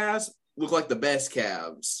worst calves look like the best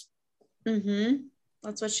calves. Mm-hmm.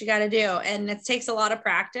 That's what you got to do. And it takes a lot of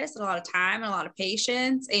practice and a lot of time and a lot of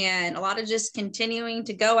patience and a lot of just continuing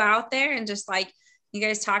to go out there and just like you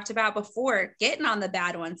guys talked about before, getting on the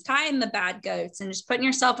bad ones, tying the bad goats, and just putting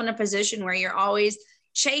yourself in a position where you're always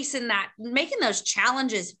chasing that, making those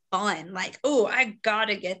challenges fun. Like, oh, I got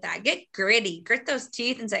to get that. Get gritty, grit those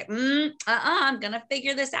teeth and say, I'm going to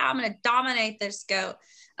figure this out. I'm going to dominate this goat.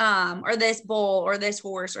 Or this bull or this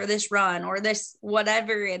horse or this run or this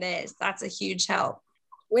whatever it is. That's a huge help.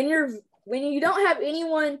 When you don't have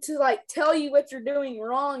anyone to like tell you what you're doing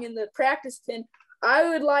wrong in the practice pen, I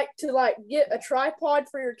would like to like get a tripod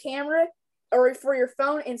for your camera or for your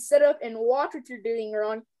phone and set up and watch what you're doing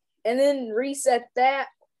wrong and then reset. That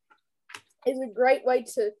is a great way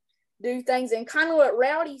to do things. And kind of what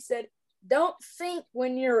Rowdy said, don't think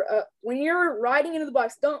when you're riding into the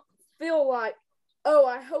box, don't feel like, oh,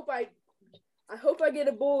 I hope I get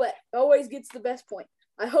a bull that always gets the best point.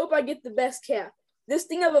 I hope I get the best calf. Just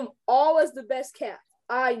think of them all as the best calf.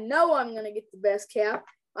 I know I'm going to get the best calf.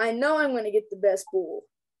 I know I'm going to get the best bull.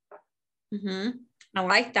 Mm-hmm. I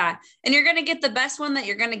like that. And you're going to get the best one that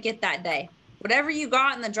you're going to get that day. Whatever you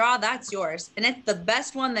got in the draw, that's yours. And it's the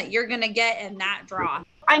best one that you're going to get in that draw.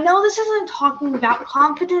 I know this isn't talking about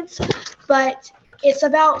confidence, but it's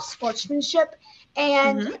about sportsmanship.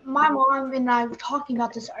 And my mom and I were talking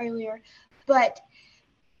about this earlier, but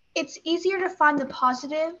it's easier to find the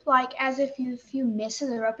positive, like as if you miss a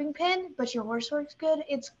roping pin, but your horse works good.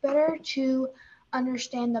 It's better to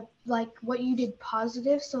understand what you did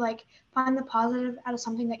positive. So like find the positive out of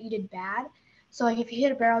something that you did bad. So like if you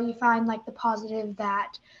hit a barrel, you find like the positive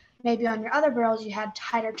that maybe on your other barrels you had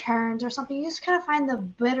tighter turns or something. You just kind of find the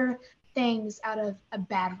better things out of a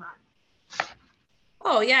bad run.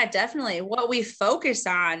 Oh yeah, definitely. What we focus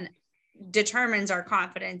on determines our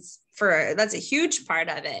confidence. That's a huge part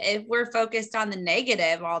of it. If we're focused on the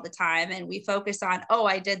negative all the time and we focus on, oh,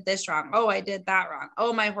 I did this wrong. Oh, I did that wrong.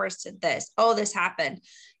 Oh, my horse did this. Oh, this happened.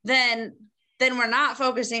 Then we're not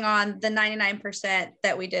focusing on the 99%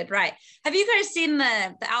 that we did right. Have you guys seen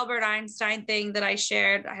the Albert Einstein thing that I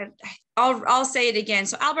shared? I'll say it again.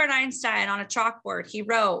 So Albert Einstein on a chalkboard, he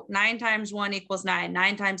wrote 9 times 1 equals 9,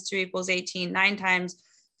 9 times 2 equals 18, 9 times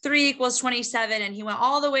 3 equals 27. And he went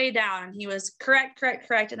all the way down and he was correct.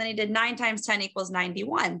 And then he did 9 times 10 equals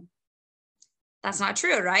 91. That's not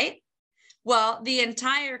true, right? Well, the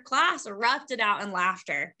entire class erupted out in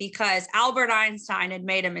laughter because Albert Einstein had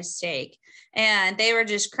made a mistake and they were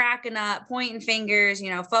just cracking up, pointing fingers,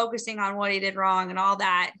 focusing on what he did wrong and all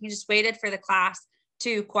that. He just waited for the class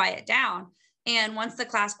to quiet down. And once the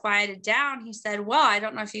class quieted down, he said, well, I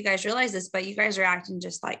don't know if you guys realize this, but you guys are acting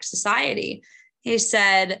just like society. He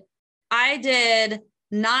said, I did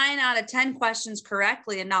 9 out of 10 questions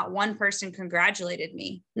correctly and not one person congratulated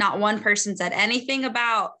me. Not one person said anything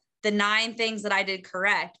about the 9 things that I did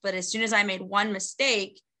correct. But as soon as I made one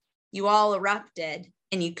mistake, you all erupted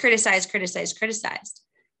and you criticized.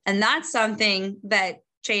 And that's something that,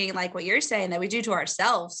 Cheney, like what you're saying, that we do to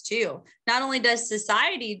ourselves too. Not only does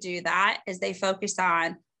society do that, as they focus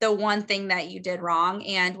on the one thing that you did wrong.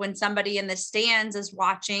 And when somebody in the stands is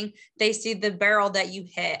watching, they see the barrel that you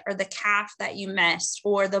hit or the calf that you missed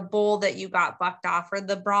or the bull that you got bucked off or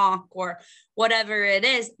the bronc or whatever it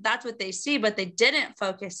is. That's what they see, but they didn't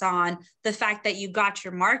focus on the fact that you got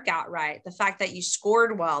your mark out right, the fact that you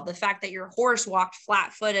scored well, the fact that your horse walked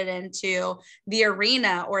flat-footed into the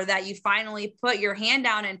arena, or that you finally put your hand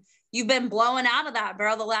down and you've been blowing out of that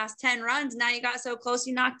barrel the last 10 runs. Now you got so close,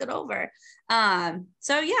 you knocked it over.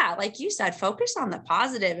 So yeah, like you said, focus on the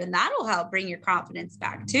positive and that'll help bring your confidence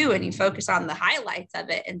back too. And you focus on the highlights of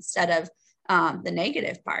it instead of the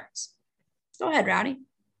negative parts. Go ahead, Rowdy.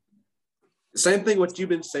 Same thing what you've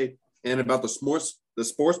been saying and about the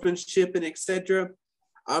sportsmanship and etc.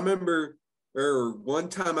 I remember one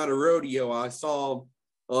time at a rodeo, I saw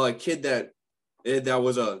a kid that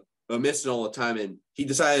was missing all the time, and he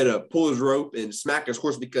decided to pull his rope and smack his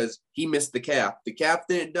horse because he missed the calf. The calf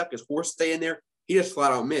didn't duck, his horse staying there. He just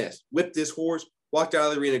flat out missed, whipped his horse, walked out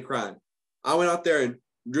of the arena crying. I went out there and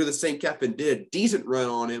drew the same calf and did a decent run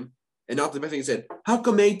on him, And not the best thing, he said, how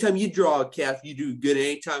come anytime you draw a calf, you do good? And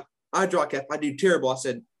anytime I draw a calf, I do terrible. I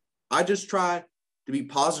said, I just try to be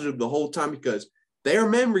positive the whole time because they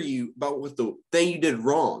remember you about what the thing you did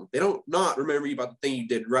wrong. They don't not remember you about the thing you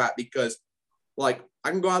did right because, like,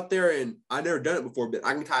 I can go out there and I've never done it before, but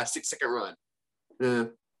I can tie a 6-second run.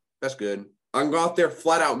 That's good. I can go out there,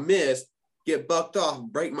 flat out miss, get bucked off,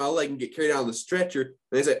 break my leg, and get carried out on the stretcher. And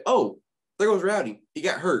they say, oh, there goes Rowdy. He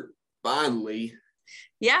got hurt. Finally.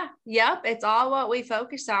 Yeah. Yep. It's all what we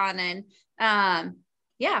focus on. And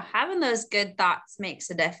having those good thoughts makes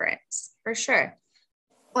a difference for sure.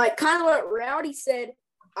 Like kind of what Rowdy said,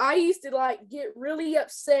 I used to like get really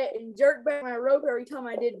upset and jerk back my rope every time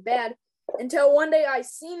I did bad until one day I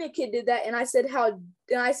seen a kid did that and I seen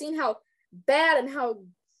how bad and how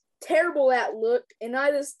terrible that looked. And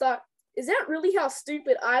I just thought, is that really how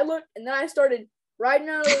stupid I look? And then I started riding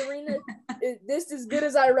out of the arena. This as good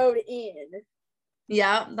as I rode in.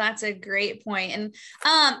 Yeah, that's a great point. And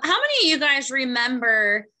how many of you guys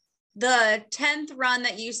remember the 10th run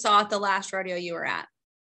that you saw at the last rodeo you were at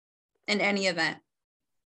in any event?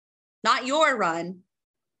 Not your run.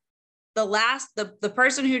 The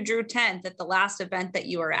person who drew 10th at the last event that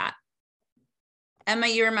you were at. Emma,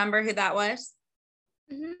 you remember who that was?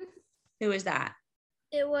 Mm-hmm. Who was that?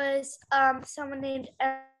 It was someone named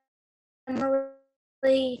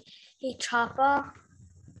Emily Chapa.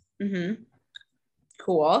 Mm-hmm.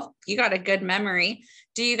 Cool. You got a good memory.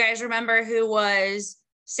 Do you guys remember who was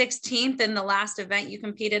 16th in the last event you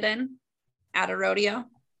competed in at a rodeo?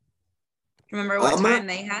 Remember what time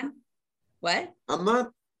they had? What? I'm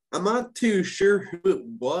not too sure who it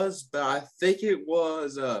was, but I think it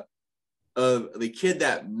was the kid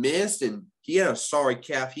that missed, and he had a sorry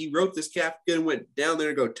calf. He roped this calf good and went down there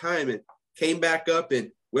to go time and came back up and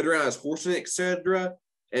went around his horse and etc.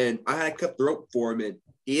 And I had to cut the rope for him, and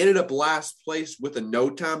he ended up last place with a no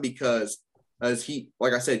time because, as he,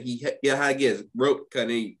 like I said, he had to get his rope cut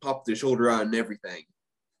and he popped his shoulder out and everything.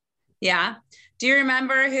 Yeah. Do you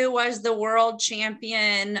remember who was the world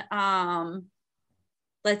champion,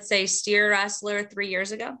 let's say steer wrestler 3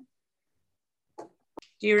 years ago?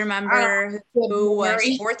 Do you remember who was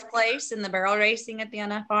 4th place in the barrel racing at the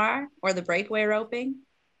NFR or the breakaway roping?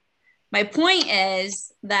 My point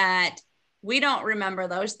is that we don't remember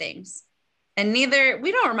those things. And we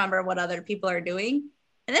don't remember what other people are doing.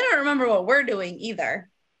 And they don't remember what we're doing either.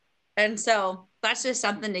 And so that's just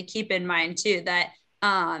something to keep in mind too, that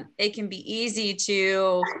it can be easy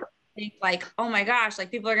to think like, oh my gosh,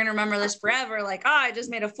 like people are going to remember this forever. Like, oh, I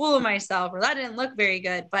just made a fool of myself, or that didn't look very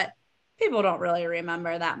good. But people don't really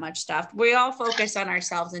remember that much stuff. We all focus on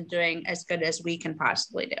ourselves and doing as good as we can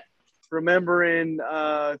possibly do. Remembering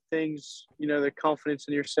things, the confidence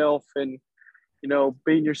in yourself and,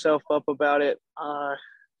 beating yourself up about it. I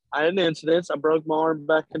had an incident. I broke my arm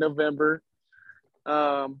back in November,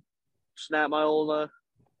 snapped my ulna,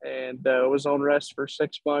 and was on rest for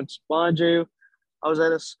 6 months. Mind you, I was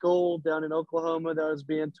at a school down in Oklahoma that was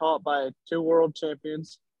being taught by 2 world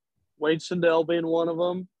champions, Wade Sindell being one of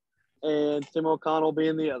them, and Tim O'Connell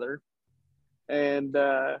being the other. And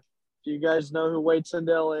if you guys know who Wade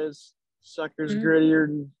Sindell is, sucker's grittier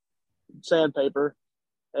than sandpaper.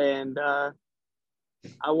 And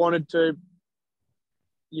I wanted to,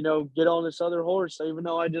 get on this other horse, even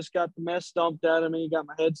though I just got the mess stomped out of me, got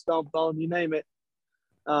my head stomped on, you name it.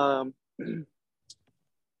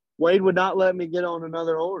 Wade would not let me get on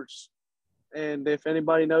another horse. And if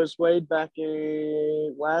anybody knows Wade, back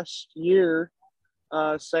in last year,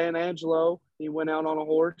 San Angelo, he went out on a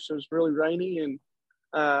horse. It was really rainy, and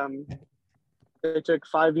they took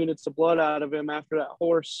 5 units of blood out of him after that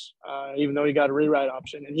horse, even though he got a reride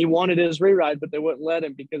option. And he wanted his reride, but they wouldn't let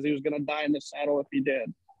him because he was going to die in the saddle if he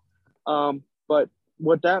did. But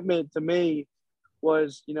what that meant to me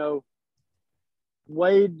was,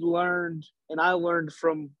 Wade learned, and I learned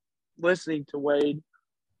from listening to Wade,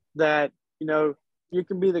 that, you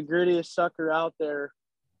can be the grittiest sucker out there,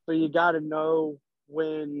 but you got to know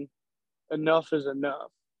when enough is enough.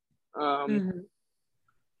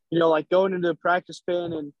 Like going into the practice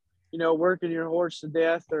pen and, working your horse to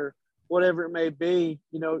death or whatever it may be,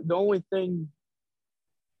 the only thing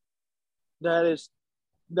that is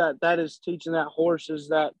teaching that horse is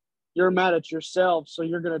that you're mad at yourself. So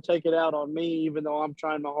you're going to take it out on me, even though I'm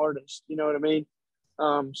trying my hardest. You know what I mean?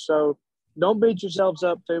 So don't beat yourselves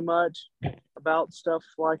up too much about stuff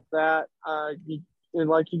like that. And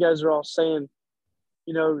like you guys are all saying,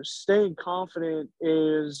 staying confident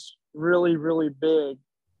is really, really big.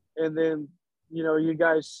 And then, you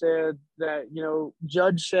guys said that,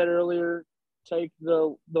 Judge said earlier, take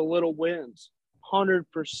the little wins.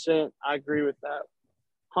 100%. I agree with that.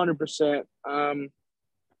 100%.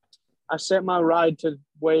 I sent my ride to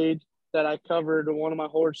Wade that I covered on one of my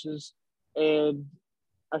horses, and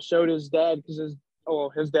I showed his dad because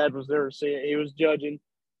his dad was there to see it. He was judging,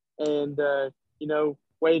 and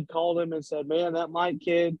Wade called him and said, "Man, that Mike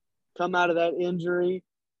kid come out of that injury,"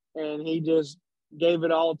 and he just gave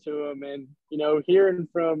it all to him. And hearing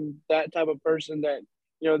from that type of person that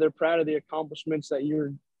they're proud of the accomplishments that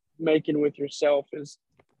you're making with yourself is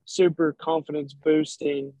super confidence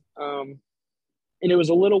boosting. And it was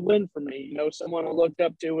a little win for me. Someone I looked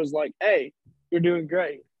up to was like, "Hey, you're doing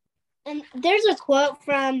great." And there's a quote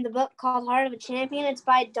from the book called Heart of a Champion. It's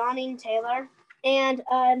by Donning Taylor. And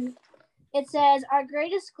it says, "Our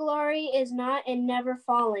greatest glory is not in never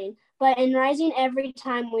falling, but in rising every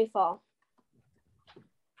time we fall."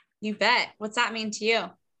 You bet. What's that mean to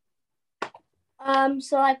you?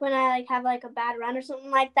 So like when I have a bad run or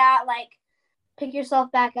something like that, pick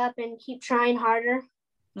yourself back up and keep trying harder.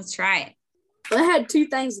 That's right. I had two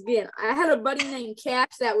things again. I had a buddy named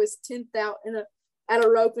Cash that was 10th out at a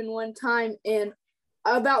roping one time, and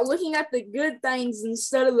about looking at the good things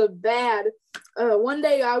instead of the bad. One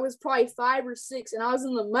day I was probably 5 or 6, and I was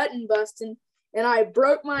in the mutton busting, and I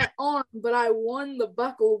broke my arm, but I won the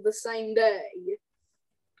buckle the same day.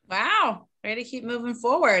 Wow. Way to keep moving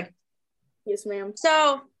forward. Yes, ma'am.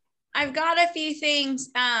 So I've got a few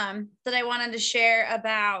things that I wanted to share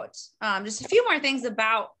about just a few more things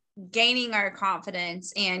about gaining our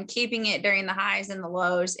confidence and keeping it during the highs and the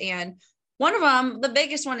lows. And one of them, the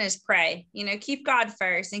biggest one, is pray. Keep God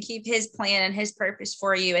first and keep his plan and his purpose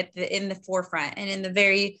for you in the forefront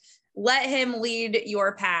and let him lead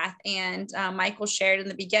your path. And Michael shared in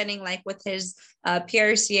the beginning, with his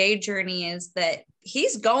PRCA journey, is that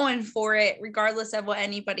he's going for it regardless of what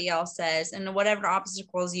anybody else says, and whatever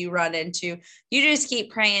obstacles you run into, you just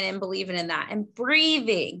keep praying and believing in that. And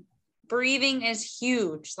breathing is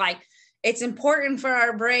huge. It's important for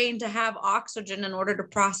our brain to have oxygen in order to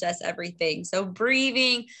process everything. So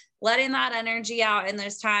breathing, letting that energy out in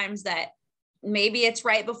those times that maybe it's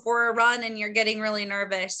right before a run and you're getting really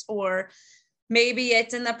nervous, or maybe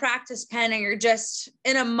it's in the practice pen and you're just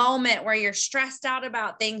in a moment where you're stressed out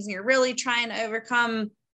about things and you're really trying to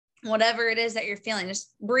overcome whatever it is that you're feeling.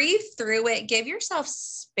 Just breathe through it, give yourself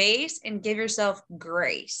space, and give yourself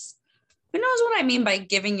grace. Who knows what I mean by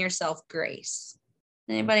giving yourself grace?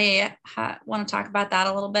 Anybody want to talk about that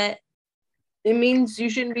a little bit? It means you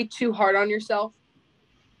shouldn't be too hard on yourself.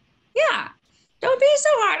 Yeah. Don't be so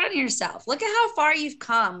hard on yourself. Look at how far you've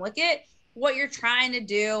come. Look at what you're trying to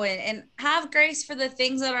do, and have grace for the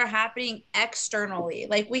things that are happening externally.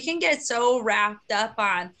 We can get so wrapped up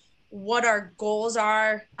on what our goals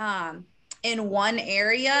are in one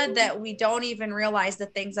area that we don't even realize the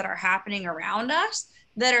things that are happening around us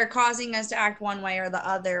that are causing us to act one way or the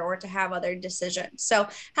other, or to have other decisions. So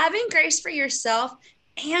having grace for yourself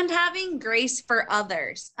and having grace for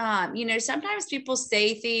others. Sometimes people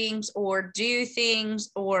say things or do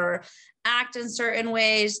things or act in certain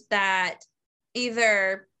ways that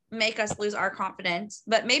either make us lose our confidence,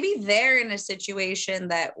 but maybe they're in a situation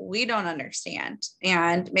that we don't understand,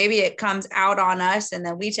 and maybe it comes out on us and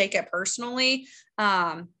then we take it personally.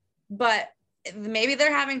 But maybe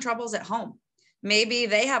they're having troubles at home. Maybe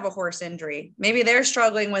they have a horse injury. Maybe they're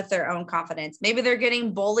struggling with their own confidence. Maybe they're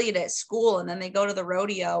getting bullied at school, and then they go to the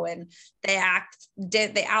rodeo and they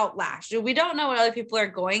outlash. We don't know what other people are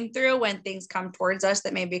going through when things come towards us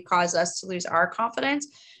that maybe cause us to lose our confidence.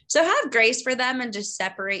 So have grace for them and just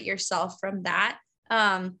separate yourself from that.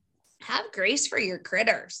 Have grace for your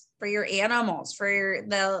critters, for your animals, for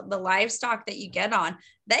the livestock that you get on.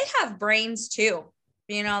 They have brains too.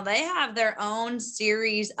 They have their own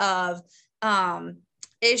series of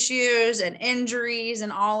issues and injuries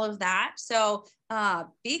and all of that. So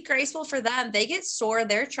be graceful for them. They get sore.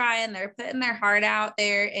 They're trying. They're putting their heart out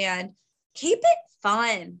there, and keep it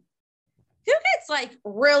fun. Who gets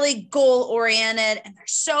really goal oriented and they're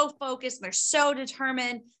so focused and they're so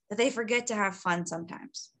determined that they forget to have fun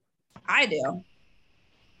sometimes? I do.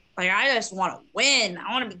 I just want to win.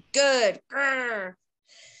 I want to be good. Grr.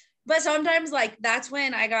 But sometimes that's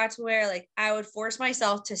when I got to where I would force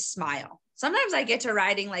myself to smile. Sometimes I'd get to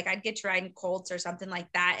riding colts or something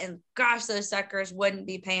like that, and gosh, those suckers wouldn't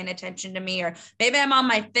be paying attention to me. Or maybe I'm on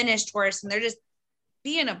my finished horse and they're just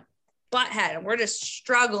being a butthead and we're just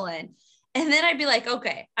struggling. And then I'd be like,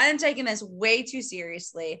 okay, I'm taking this way too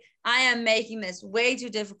seriously. I am making this way too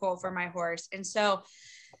difficult for my horse. And so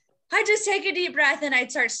I just take a deep breath and I'd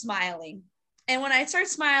start smiling. And when I start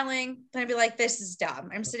smiling, then I'd be like, this is dumb.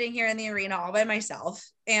 I'm sitting here in the arena all by myself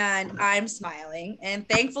and I'm smiling. And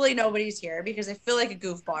thankfully nobody's here because I feel like a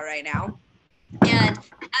goofball right now. And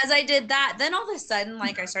as I did that, then all of a sudden,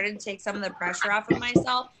 I started to take some of the pressure off of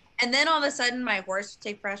myself. And then all of a sudden my horse would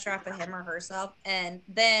take pressure off of him or herself. And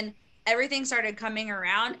then everything started coming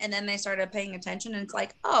around, and then they started paying attention. And it's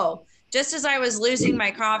like, oh, just as I was losing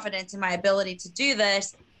my confidence in my ability to do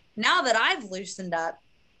this, now that I've loosened up,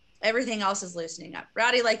 everything else is loosening up.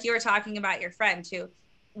 Rowdy, like you were talking about your friend who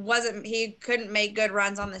he couldn't make good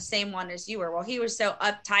runs on the same one as you were. Well, he was so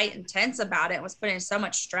uptight and tense about it and was putting so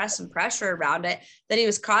much stress and pressure around it that he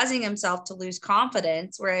was causing himself to lose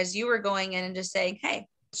confidence. Whereas you were going in and just saying, hey,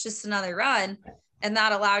 it's just another run. And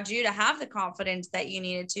that allowed you to have the confidence that you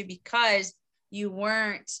needed to, because you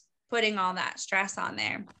weren't putting all that stress on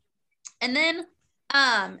there. And then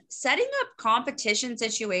setting up competition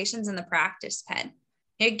situations in the practice pen.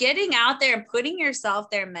 You're getting out there and putting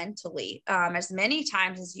yourself there mentally as many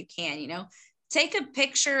times as you can. You know, take a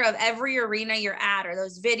picture of every arena you're at or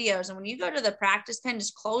those videos. And when you go to the practice pen,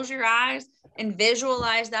 just close your eyes and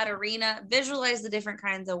visualize that arena, visualize the different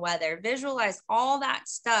kinds of weather, visualize all that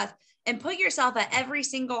stuff, and put yourself at every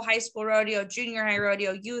single high school rodeo, junior high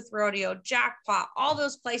rodeo, youth rodeo, jackpot, all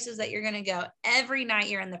those places that you're going to go every night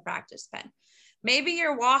you're in the practice pen. Maybe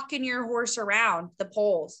you're walking your horse around the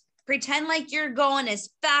poles. Pretend like you're going as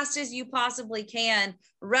fast as you possibly can,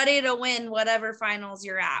 ready to win whatever finals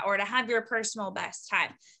you're at or to have your personal best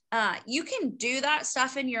time. You can do that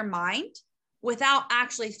stuff in your mind without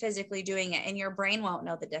actually physically doing it, and your brain won't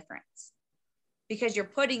know the difference because you're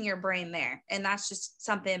putting your brain there. And that's just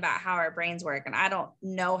something about how our brains work. And I don't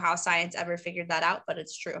know how science ever figured that out, but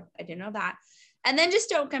it's true. I do know that. And then just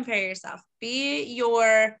don't compare yourself. Be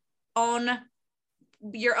your own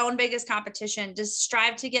biggest competition. Just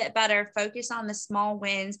strive to get better, focus on the small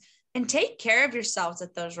wins, and take care of yourselves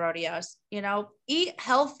at those rodeos. You know, eat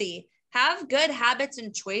healthy, have good habits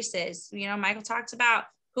and choices. You know, Michael talks about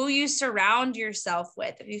who you surround yourself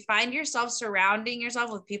with. If you find yourself surrounding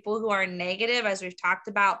yourself with people who are negative, as we've talked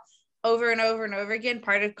about over and over and over again,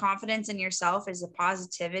 part of confidence in yourself is the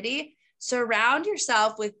positivity. Surround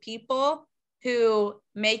yourself with people who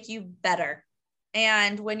make you better.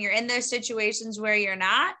 And when you're in those situations where you're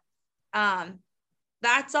not,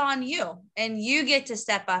 that's on you, and you get to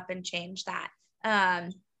step up and change that.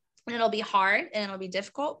 And it'll be hard and it'll be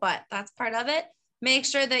difficult, but that's part of it. Make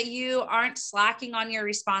sure that you aren't slacking on your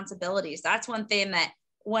responsibilities. That's one thing that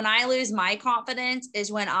when I lose my confidence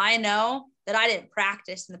is when I know that I didn't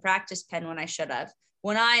practice in the practice pen when I should have.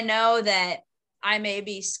 When I know that I may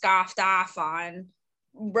be scoffed off on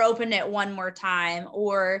roping it one more time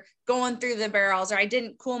or going through the barrels, or I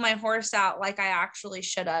didn't cool my horse out like I actually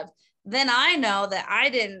should have, then I know that I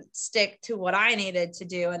didn't stick to what I needed to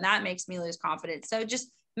do. And that makes me lose confidence. So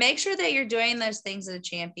just make sure that you're doing those things that a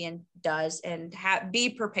champion does, and be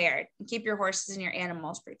prepared, and keep your horses and your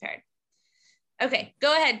animals prepared. Okay,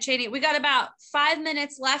 go ahead, Cheney. We got about 5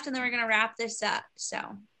 minutes left, and then we're going to wrap this up.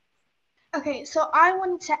 Okay, so I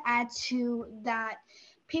wanted to add to that.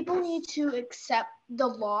 People need to accept the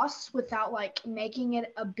loss without like making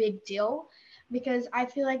it a big deal, because I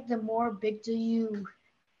feel like the more big deal you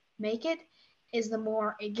make it is the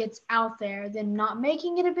more it gets out there than not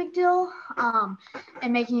making it a big deal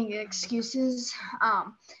and making excuses.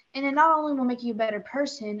 And it not only will make you a better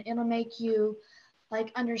person, it'll make you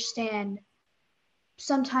like understand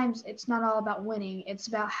sometimes it's not all about winning. It's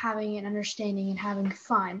about having an understanding and having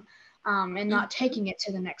fun and not taking it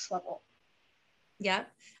to the next level. Yep.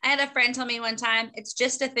 I had a friend tell me one time, it's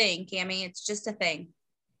just a thing, Cammie. It's just a thing.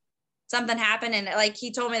 Something happened, and like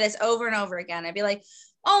he told me this over and over again. I'd be like,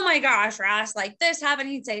 oh my gosh, Ross, like this happened.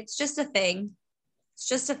 He'd say, it's just a thing. It's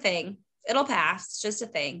just a thing. It'll pass. It's just a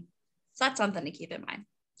thing. So that's something to keep in mind.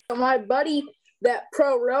 My buddy that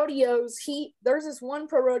pro rodeos, there's this one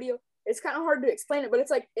pro rodeo. It's kind of hard to explain it, but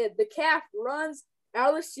it's like the calf runs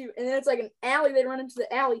out of the chute, and then it's like an alley. They run into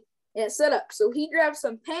the alley, and it's set up. So he grabbed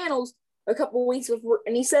some panels a couple of weeks before,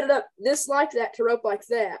 and he set it up this like that to rope like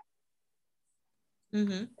that.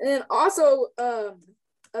 Mm-hmm. And then also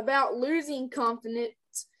about losing confidence,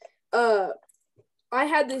 I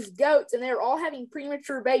had these goats, and they were all having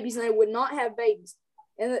premature babies, and they would not have babies.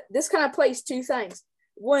 And this kind of plays two things.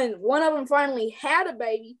 When one of them finally had a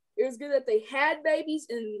baby, it was good that they had babies,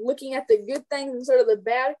 and looking at the good things instead of the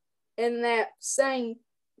bad, and that saying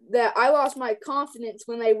that I lost my confidence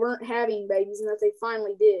when they weren't having babies and that they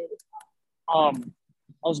finally did. I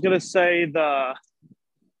was going to say the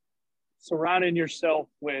surrounding yourself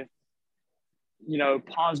with,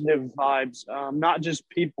 positive vibes, not just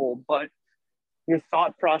people, but your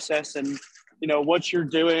thought process and, what you're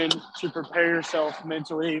doing to prepare yourself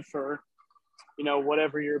mentally for,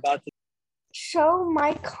 whatever you're about to. Show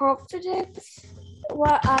my confidence.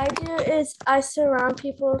 What I do is I surround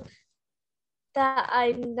people that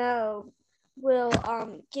I know will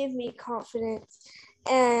give me confidence,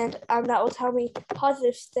 and that will tell me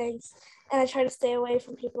positive things. And I try to stay away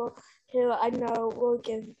from people who I know will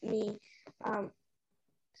give me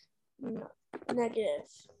negative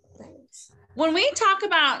things. When we talk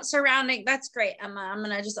about surrounding, that's great, Emma. I'm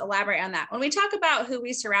going to just elaborate on that. When we talk about who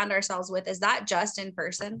we surround ourselves with, is that just in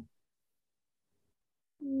person?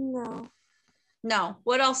 No. No.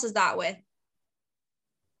 What else is that with?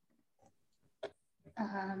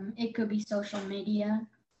 It could be social media.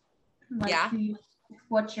 Like Yeah.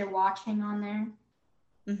 what you're watching on there.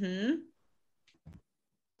 Mm-hmm.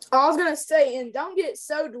 I was gonna say, and don't get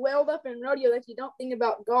so dwelled up in rodeo that you don't think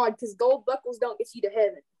about God, because gold buckles don't get you to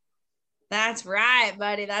heaven. That's right,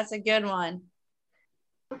 buddy. That's a good one.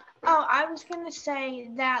 Oh, I was going to say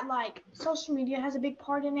that, like, social media has a big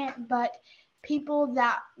part in it, but people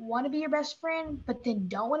that want to be your best friend, but then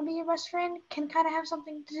don't want to be your best friend can kind of have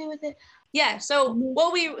something to do with it. Yeah. So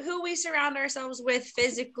who we surround ourselves with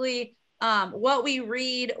physically, what we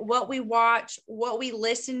read, what we watch, what we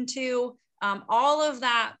listen to, all of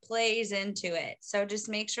that plays into it. So just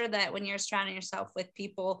make sure that when you're surrounding yourself with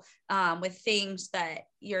people, with things, that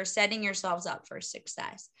you're setting yourselves up for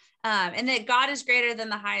success. And that God is greater than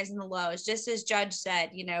the highs and the lows. Just as Judge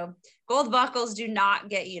said, gold buckles do not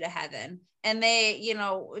get you to heaven. And they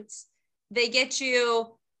get you,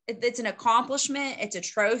 it's an accomplishment, it's a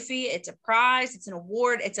trophy, it's a prize, it's an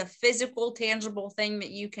award, it's a physical, tangible thing that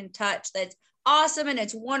you can touch that's awesome and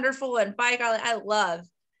it's wonderful. And by golly, I love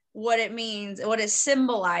what it means, what it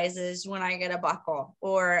symbolizes when I get a buckle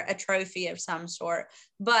or a trophy of some sort.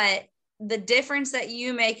 But the difference that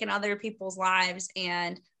you make in other people's lives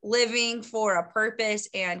and living for a purpose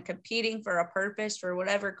and competing for a purpose for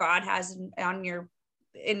whatever God has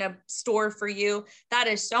in a store for you, that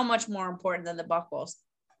is so much more important than the buckles.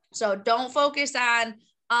 So don't focus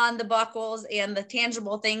on the buckles and the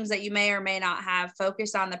tangible things that you may or may not have.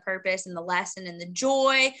 Focus on the purpose and the lesson and the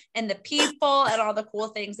joy and the people and all the cool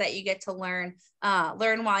things that you get to learn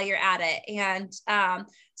while you're at it. And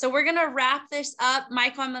so we're going to wrap this up.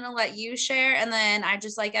 Michael, I'm going to let you share. And then I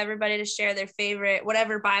just like everybody to share their favorite,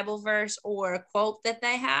 whatever Bible verse or a quote that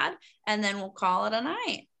they had, and then we'll call it a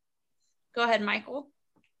night. Go ahead, Michael.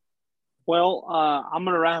 Well, I'm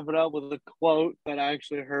going to wrap it up with a quote that I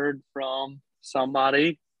actually heard from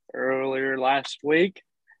somebody earlier last week.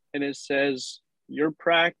 And it says, your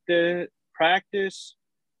practice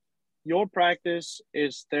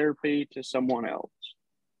is therapy to someone else.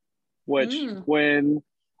 Which when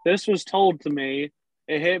this was told to me,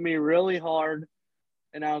 it hit me really hard.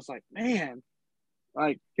 And I was like, man,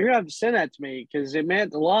 like, you're going to have to send that to me, because it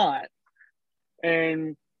meant a lot.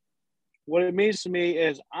 And what it means to me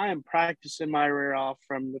is I am practicing my rear off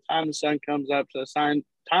from the time the sun comes up to the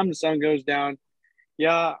time the sun goes down.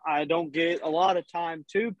 Yeah, I don't get a lot of time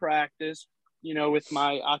to practice, with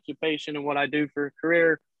my occupation and what I do for a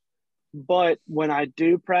career. But when I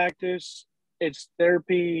do practice, it's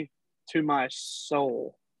therapy to my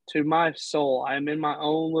soul. To my soul. I'm in my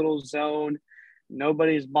own little zone.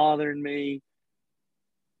 Nobody's bothering me.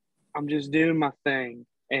 I'm just doing my thing.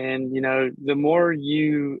 And, the more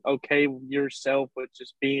you okay yourself with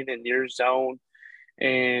just being in your zone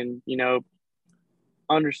and,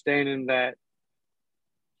 understanding that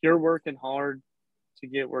you're working hard to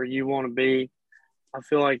get where you want to be, I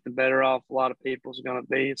feel like the better off a lot of people's going to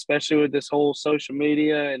be, especially with this whole social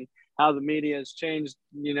media and how the media has changed,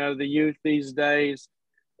 the youth these days.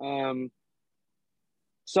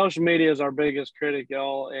 Social media is our biggest critic,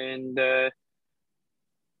 y'all. And,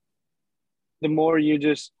 the more you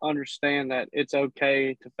just understand that it's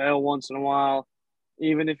okay to fail once in a while,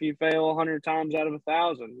 even if you fail 100 times out of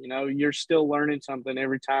 1,000, you're still learning something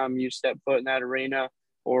every time you step foot in that arena,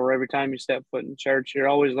 or every time you step foot in church. You're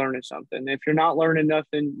always learning something. If you're not learning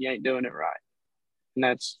nothing, you ain't doing it right. And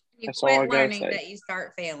that's all I got to say. That you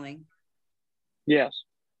start failing. Yes.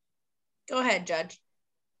 Go ahead, Judge.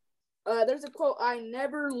 There's a quote: I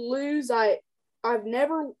never lose. I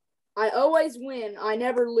always win. I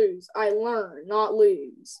never lose. I learn, not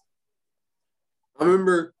lose. I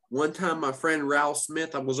remember one time my friend Ralph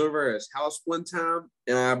Smith, I was over at his house one time,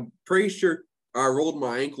 and I'm pretty sure I rolled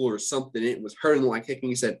my ankle or something. It was hurting like heck. And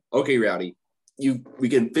he said, okay, Rowdy, we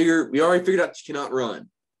already figured out you cannot run.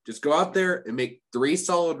 Just go out there and make 3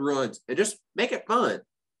 solid runs and just make it fun.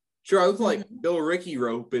 Sure, I look like Bill Ricky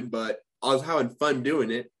roping, but I was having fun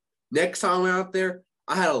doing it. Next time I went out there,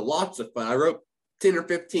 I had lots of fun. I roped 10 or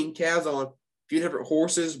 15 calves on a few different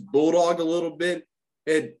horses, bulldog a little bit,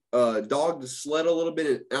 had dogged the sled a little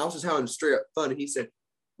bit, and I was just having straight up fun. And he said,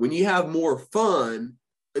 when you have more fun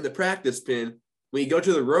in the practice pen, when you go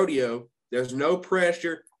to the rodeo, there's no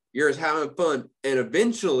pressure, you're just having fun. And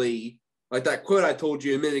eventually, like that quote I told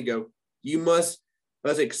you a minute ago, you must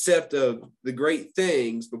let's accept of the great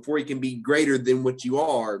things before you can be greater than what you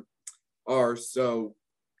are. So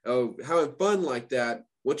having fun like that,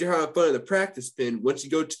 once you're having fun in the practice pen, once you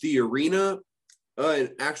go to the arena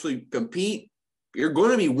and actually compete, you're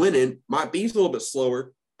going to be winning. Might be a little bit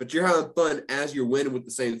slower, but you're having fun as you're winning with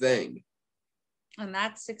the same thing. And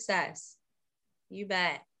that's success. You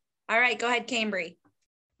bet. All right, go ahead, Cambry.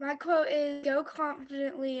 My quote is, go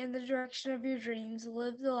confidently in the direction of your dreams,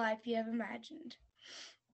 live the life you have imagined.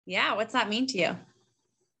 Yeah, what's that mean to you?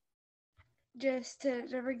 Just to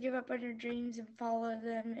never give up on your dreams and follow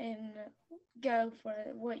them and go for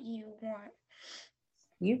what you want.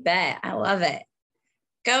 You bet. I love it.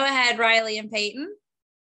 Go ahead, Riley and Peyton.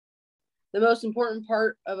 The most important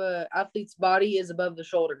part of an athlete's body is above the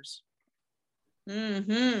shoulders.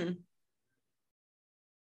 Mm-hmm.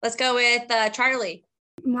 Let's go with Charlie.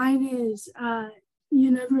 Mine is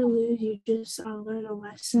you never lose, you just learn a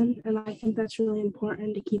lesson. And I think that's really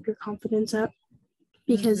important to keep your confidence up,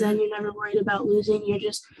 because then you're never worried about losing. You're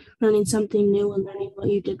just learning something new and learning what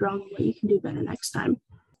you did wrong and what you can do better next time.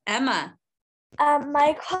 Emma.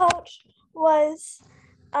 My quote was,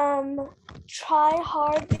 try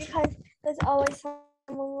hard because there's always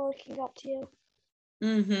someone looking up to you.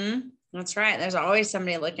 Mm-hmm. That's right. There's always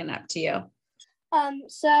somebody looking up to you.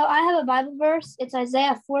 So I have a Bible verse. It's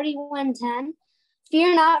Isaiah 41:10.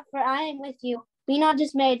 Fear not, for I am with you. Be not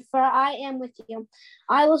dismayed, for I am with you.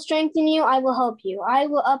 I will strengthen you. I will help you. I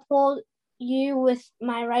will uphold you with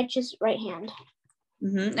my righteous right hand.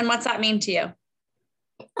 Mm-hmm. And what's that mean to you?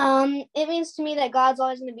 It means to me that God's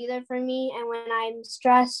always going to be there for me. And when I'm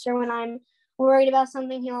stressed or when I'm worried about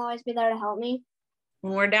something, he'll always be there to help me.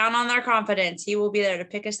 When we're down on our confidence, he will be there to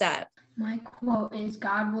pick us up. My quote is,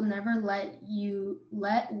 God will never let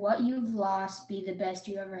what you've lost be the best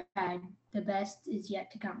you ever had. The best is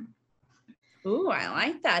yet to come. Ooh, I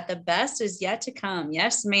like that. The best is yet to come.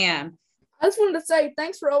 Yes, ma'am. I just wanted to say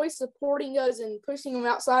thanks for always supporting us and pushing them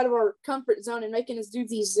outside of our comfort zone and making us do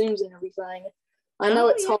these Zooms and everything. I know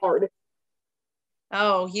it's hard.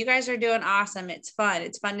 Oh, you guys are doing awesome. It's fun.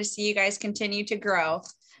 It's fun to see you guys continue to grow.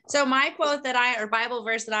 So my quote or Bible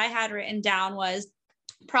verse that I had written down was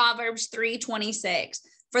Proverbs 3:26.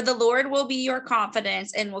 For the Lord will be your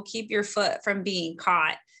confidence and will keep your foot from being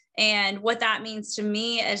caught. And what that means to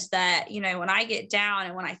me is that, when I get down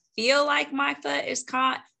and when I feel like my foot is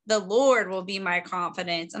caught, the Lord will be my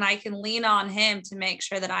confidence, and I can lean on him to make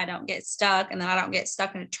sure that I don't get stuck and that I don't get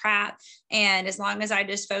stuck in a trap. And as long as I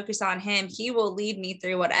just focus on him, he will lead me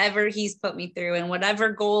through whatever he's put me through and whatever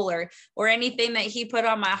goal or anything that he put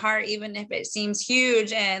on my heart, even if it seems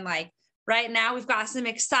huge. And right now, we've got some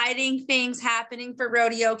exciting things happening for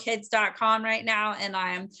rodeokids.com right now. And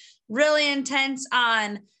I'm really intense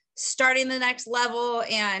on starting the next level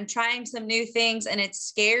and trying some new things. And it's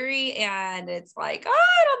scary. And it's like,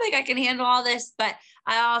 I don't think I can handle all this. But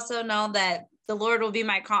I also know that the Lord will be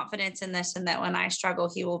my confidence in this, and that when I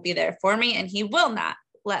struggle, he will be there for me, and he will not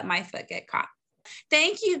let my foot get caught.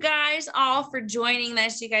 Thank you guys all for joining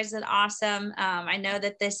this. You guys did awesome. I know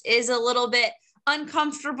that this is a little bit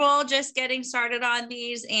uncomfortable just getting started on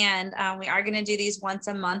these, and we are going to do these once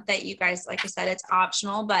a month. That you guys, like I said, it's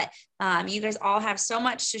optional, but you guys all have so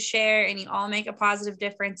much to share, and you all make a positive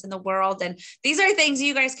difference in the world. And these are things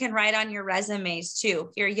you guys can write on your resumes too.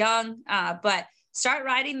 You're young, but start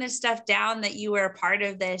writing this stuff down, that you were a part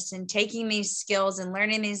of this and taking these skills and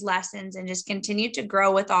learning these lessons, and just continue to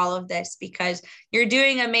grow with all of this, because you're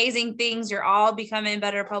doing amazing things. You're all becoming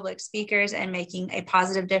better public speakers and making a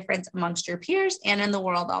positive difference amongst your peers and in the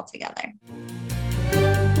world altogether.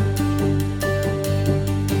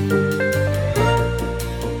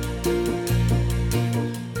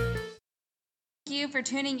 Thank you for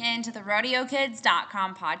tuning in to the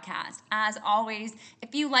rodeokids.com podcast. As always,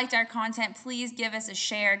 if you liked our content, please give us a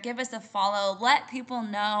share, give us a follow, let people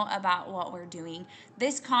know about what we're doing.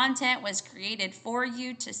 This content was created for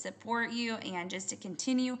you, to support you, and just to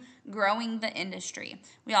continue growing the industry.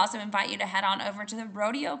 We also invite you to head on over to the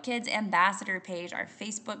Rodeo Kids Ambassador page, our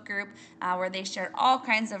Facebook group, where they share all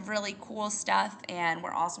kinds of really cool stuff. And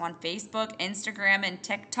we're also on Facebook, Instagram, and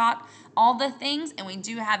TikTok, all the things. And we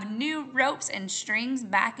do have new ropes and strings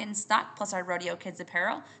back in stock, plus our Rodeo Kids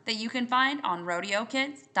apparel that you can find on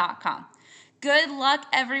rodeokids.com. Good luck,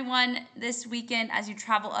 everyone, this weekend as you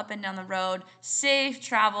travel up and down the road. Safe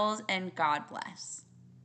travels, and God bless.